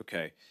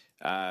 Okay.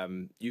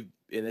 And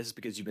this is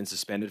because you've been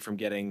suspended from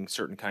getting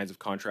certain kinds of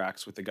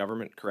contracts with the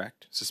government,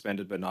 correct?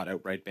 Suspended but not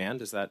outright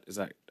banned. Is that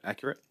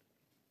accurate?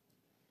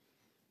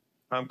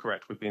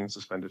 Correct. We've been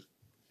suspended.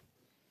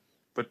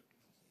 But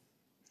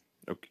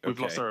okay. We've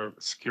lost our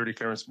security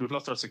clearance. We've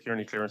lost our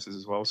security clearances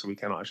as well, so we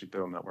cannot actually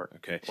do on that work.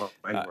 Okay. Well,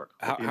 any work.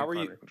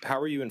 How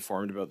are you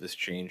informed about this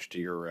change to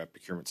your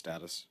procurement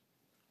status?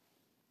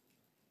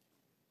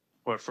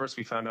 Well, at first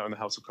we found out in the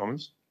House of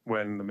Commons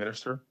when the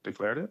minister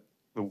declared it.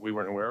 We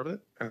weren't aware of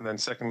it. And then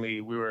secondly,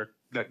 we were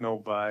let know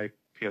by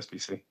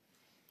PSPC.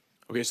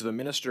 Okay, so the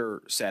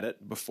minister said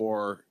it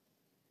before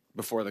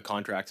the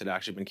contract had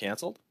actually been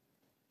cancelled?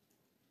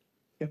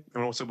 Yeah,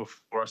 and also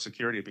before our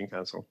security had been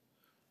cancelled.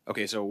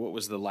 Okay, so what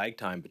was the lag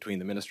time between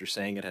the minister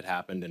saying it had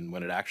happened and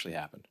when it actually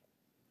happened?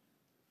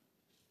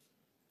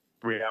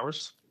 3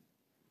 hours.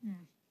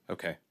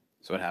 Okay,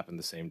 so it happened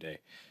the same day.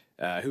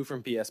 Who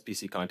from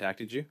PSPC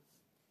contacted you?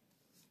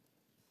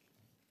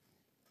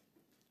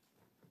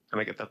 Can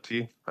I get that to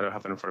you? I don't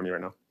have it in front of me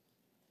right now.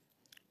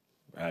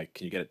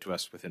 Can you get it to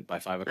us by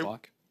 5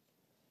 o'clock?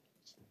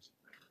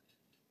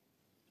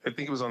 I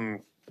think it was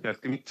on.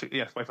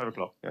 Yeah, by 5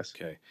 o'clock. Yes.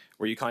 Okay.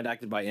 Were you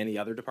contacted by any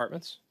other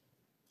departments?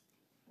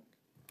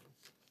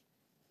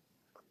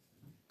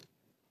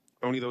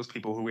 Only those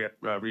people who had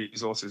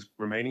resources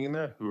remaining in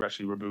there, who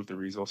actually removed the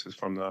resources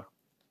from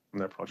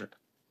their project.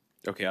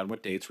 Okay. On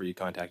what dates were you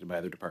contacted by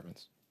other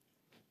departments?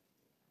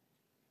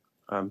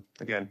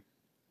 Again,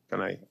 can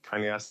I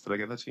kindly ask that I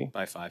get that to you?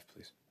 By 5,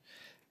 please.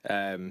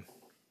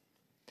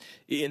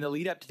 In the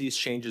lead up to these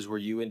changes, were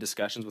you in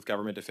discussions with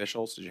government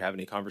officials? Did you have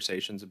any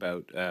conversations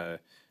about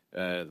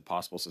the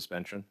possible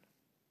suspension?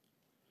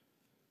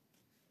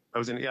 I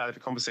had a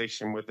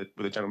conversation with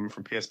a gentleman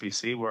from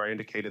PSPC where I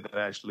indicated that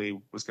I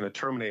actually was going to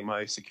terminate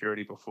my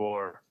security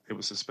before it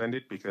was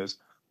suspended, because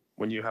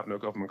when you have no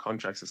government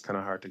contracts, it's kind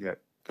of hard to get.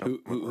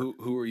 Who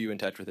were you in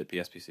touch with at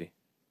PSPC?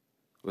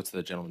 What's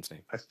the gentleman's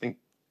name? I think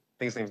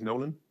his name's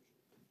Nolan.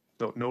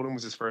 No, Nolan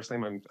was his first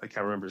name, and I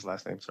can't remember his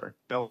last name. Sorry,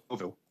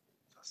 Belleville.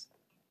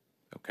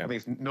 Okay. I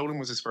think Nolan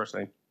was his first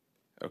name.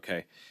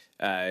 Okay.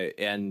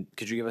 And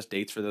could you give us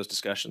dates for those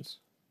discussions?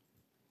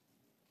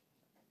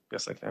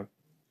 Yes, I can.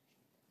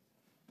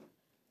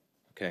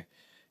 Okay.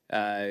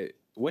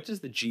 What does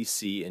the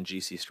GC and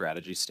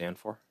GCstrategies stand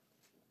for?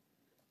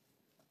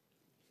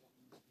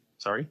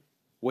 Sorry?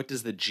 What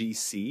does the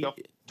GC?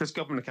 Just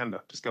Government of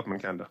Canada. Just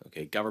Government of Canada.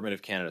 Okay, Government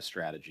of Canada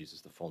Strategies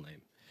is the full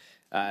name.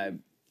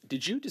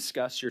 Did you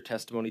discuss your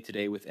testimony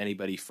today with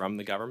anybody from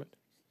the government?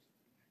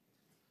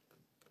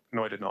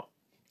 No, I did not.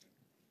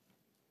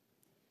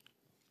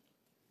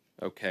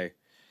 Okay.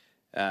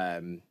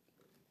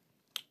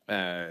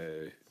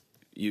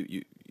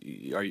 You'll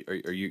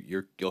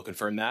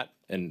confirm that,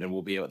 and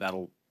we'll be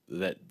able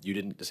that you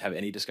didn't just have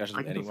any discussions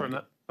with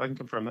anyone. I can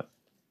confirm that.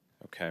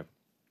 Okay.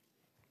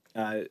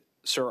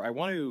 Sir, I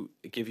want to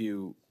give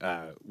you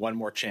one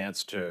more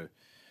chance to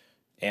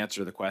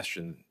answer the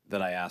question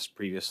that I asked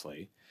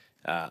previously.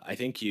 I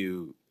think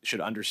you should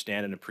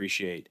understand and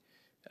appreciate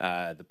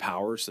the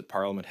powers that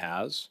Parliament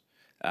has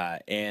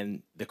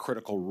and the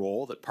critical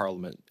role that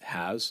Parliament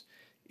has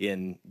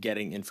in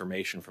getting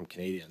information from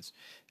Canadians.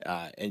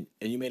 And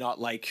you may not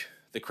like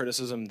the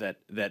criticism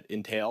that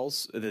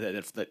entails,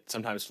 that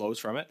sometimes flows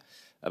from it,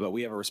 but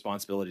we have a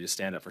responsibility to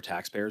stand up for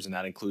taxpayers, and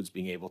that includes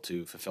being able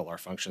to fulfill our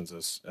functions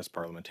as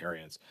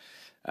parliamentarians.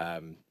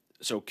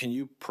 So can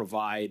you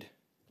provide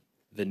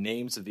the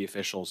names of the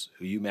officials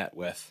who you met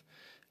with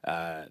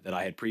that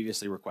I had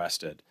previously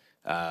requested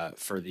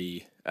for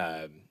the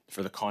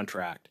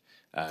contract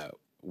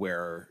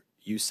where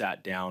you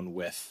sat down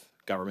with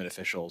government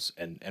officials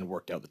and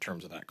worked out the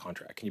terms of that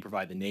contract? Can you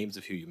provide the names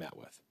of who you met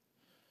with?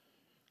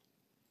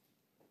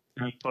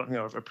 I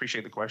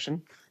appreciate the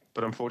question,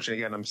 but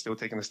unfortunately, again, I'm still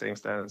taking the same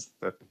stance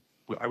that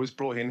I was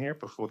brought in here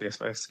before the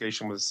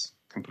investigation was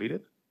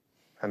completed.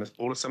 And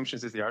all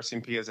assumptions is the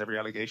RCMP has every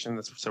allegation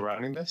that's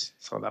surrounding this.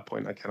 So at that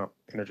point, I cannot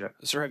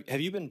interject. Sir,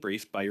 have you been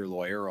briefed by your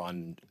lawyer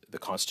on the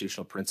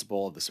constitutional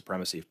principle, the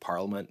supremacy of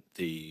Parliament,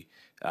 the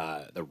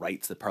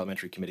rights that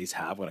parliamentary committees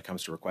have when it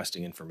comes to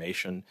requesting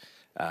information,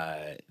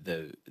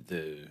 the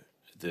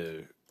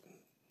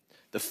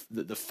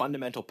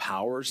fundamental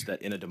powers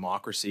that in a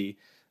democracy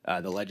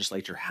the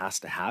legislature has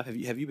to have?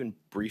 Have you been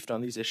briefed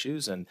on these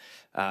issues? And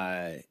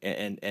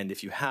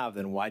if you have,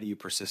 then why do you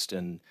persist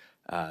in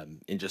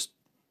just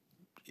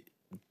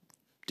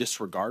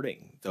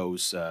disregarding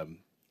those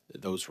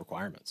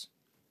requirements?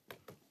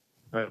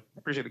 I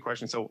appreciate the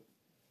question. So,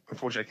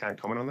 unfortunately, I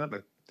can't comment on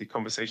that. The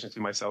conversations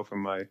between myself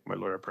and my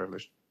lawyer are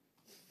privileged.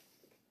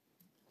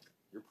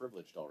 You're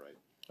privileged, all right.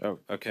 Oh,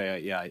 okay.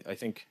 Yeah, I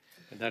think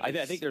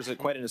there's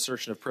quite an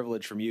assertion of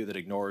privilege from you that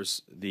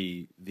ignores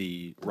the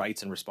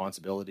rights and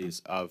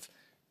responsibilities of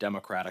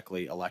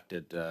democratically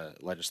elected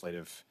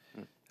legislative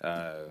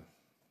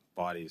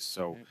bodies.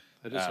 So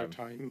that is our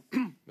time.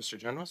 Mr.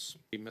 Generous,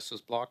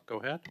 Mrs. Block, go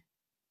ahead.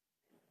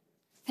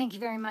 Thank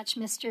you very much,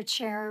 Mr.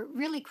 Chair.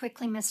 Really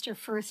quickly, Mr.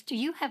 Firth, do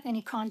you have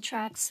any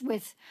contracts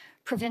with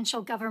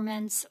provincial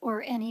governments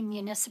or any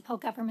municipal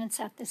governments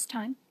at this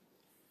time?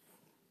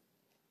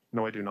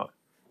 No, I do not.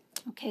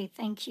 Okay,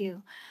 thank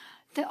you.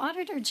 The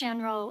Auditor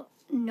General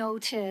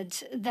noted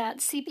that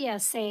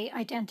CBSA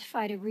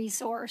identified a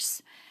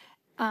resource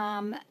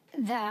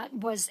that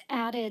was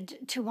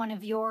added to one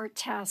of your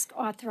task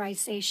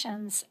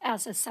authorizations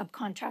as a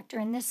subcontractor,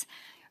 and this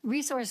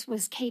resource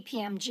was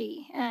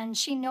KPMG, and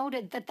she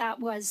noted that that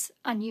was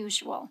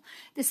unusual.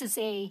 This is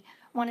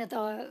one of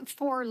the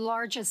 4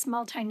 largest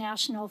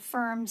multinational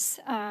firms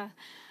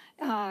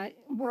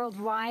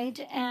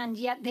worldwide, and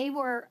yet they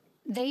were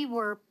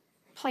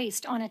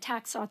placed on a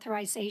tax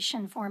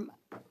authorization form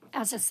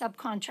as a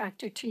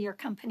subcontractor to your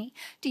company.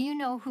 Do you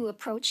know who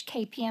approached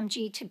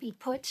KPMG to be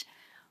put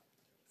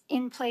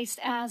in place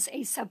as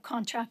a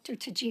subcontractor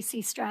to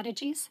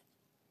GCstrategies?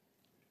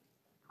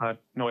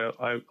 No,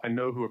 I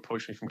know who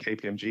approached me from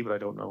KPMG, but I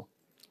don't know.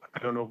 I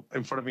don't know.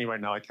 In front of me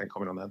right now, I can't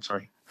comment on that. I'm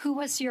sorry. Who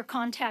was your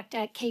contact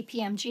at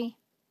KPMG?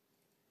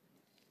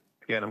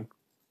 Again,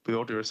 with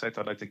all due respect,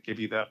 I'd like to give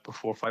you that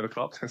before 5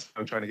 o'clock since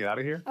I'm trying to get out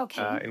of here.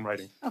 Okay. In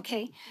writing.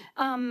 Okay.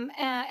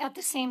 At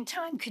the same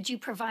time, could you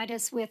provide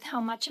us with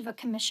how much of a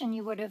commission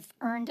you would have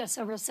earned as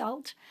a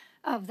result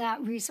of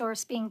that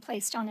resource being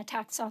placed on a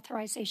tax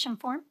authorization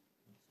form?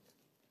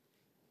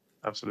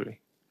 Absolutely.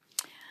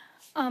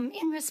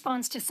 In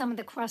response to some of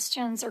the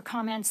questions or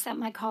comments that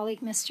my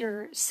colleague,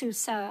 Mr.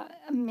 Sousa,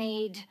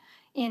 made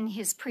in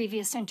his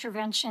previous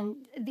intervention,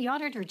 the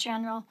Auditor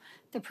General,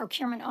 the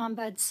Procurement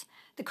Ombuds,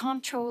 the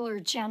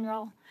Comptroller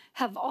General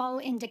have all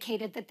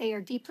indicated that they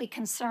are deeply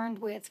concerned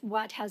with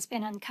what has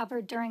been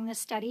uncovered during this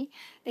study.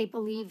 They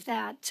believe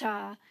that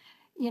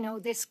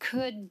this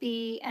could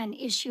be an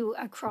issue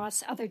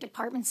across other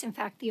departments. In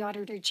fact, the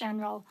Auditor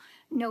General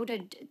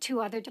noted 2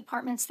 other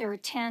departments. There are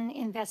 10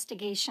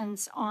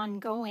 investigations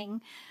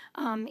ongoing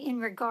in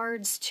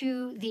regards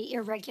to the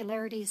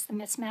irregularities, the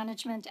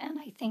mismanagement, and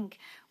I think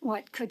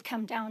what could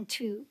come down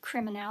to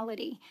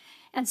criminality.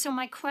 And so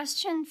my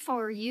question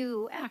for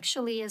you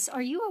actually is,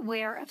 are you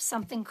aware of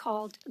something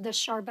called the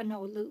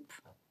Charbonneau loop,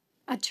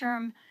 a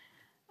term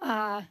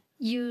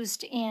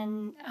used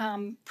in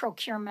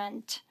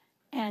procurement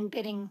and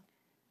bidding?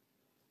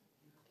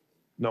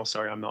 No,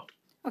 sorry, I'm not.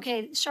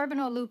 Okay,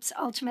 Charbonneau loops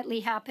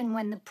ultimately happen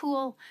when the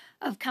pool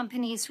of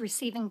companies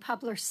receiving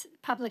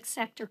public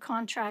sector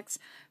contracts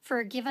for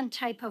a given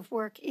type of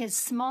work is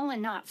small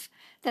enough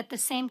that the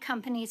same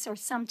companies are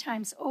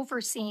sometimes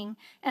overseeing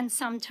and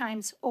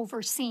sometimes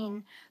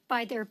overseen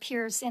by their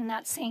peers in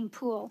that same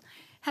pool.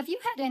 Have you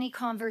had any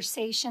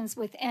conversations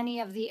with any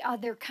of the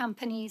other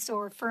companies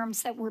or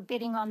firms that were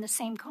bidding on the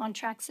same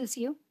contracts as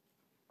you?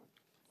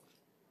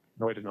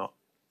 No, I did not.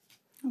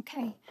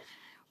 Okay.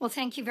 Well,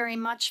 thank you very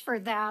much for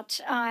that.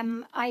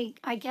 I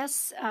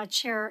guess,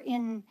 Chair,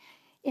 in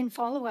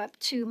follow-up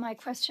to my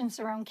questions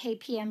around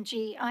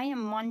KPMG, I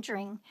am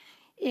wondering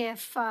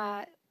if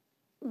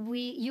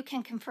you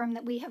can confirm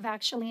that we have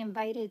actually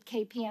invited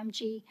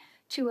KPMG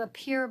to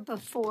appear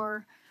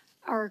before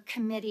our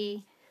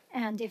committee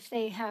and if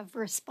they have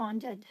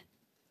responded.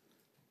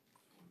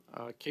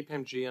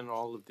 KPMG and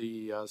all of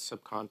the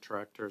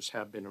subcontractors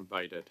have been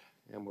invited,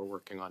 and we're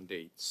working on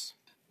dates.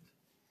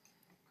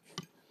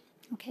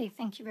 Okay,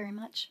 thank you very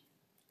much.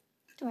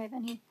 Do I have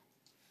any?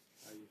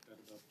 You've got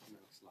about 2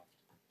 minutes left.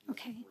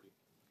 Okay.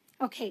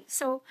 Okay,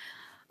 so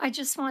I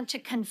just want to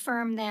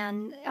confirm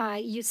then,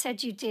 you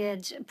said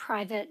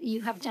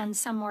you have done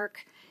some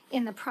work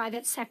in the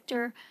private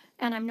sector,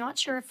 and I'm not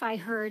sure if I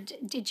heard,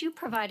 did you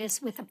provide us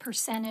with a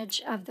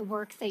percentage of the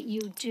work that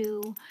you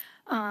do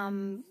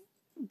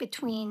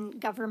between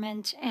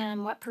government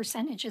and what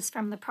percentage is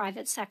from the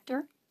private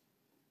sector?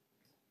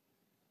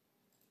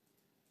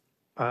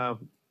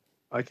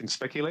 I can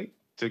speculate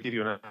to give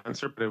you an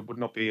answer, but it would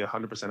not be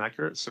 100%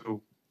 accurate.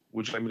 So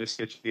would you like me to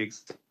sketch the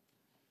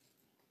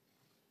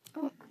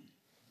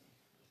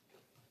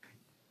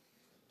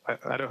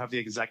I don't have the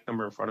exact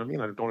number in front of me,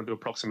 and I don't want to do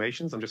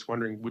approximations. I'm just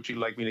wondering, would you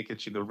like me to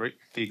get you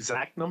the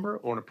exact number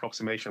or an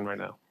approximation right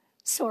now?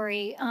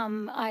 Sorry,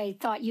 I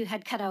thought you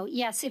had cut out.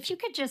 Yes, if you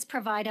could just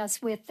provide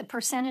us with the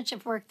percentage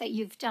of work that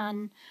you've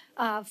done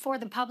for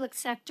the public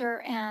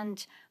sector,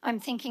 and I'm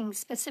thinking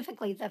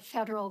specifically the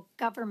federal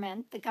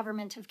government, the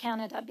Government of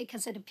Canada,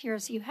 because it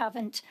appears you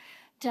haven't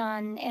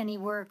done any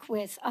work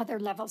with other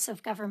levels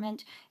of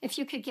government. If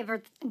you could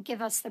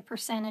give us the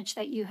percentage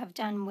that you have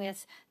done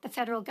with the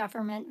federal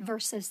government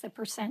versus the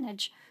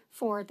percentage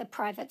for the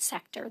private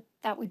sector,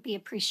 that would be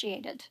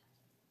appreciated.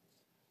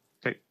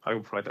 Okay, I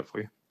will provide that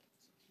for you.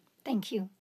 Thank you.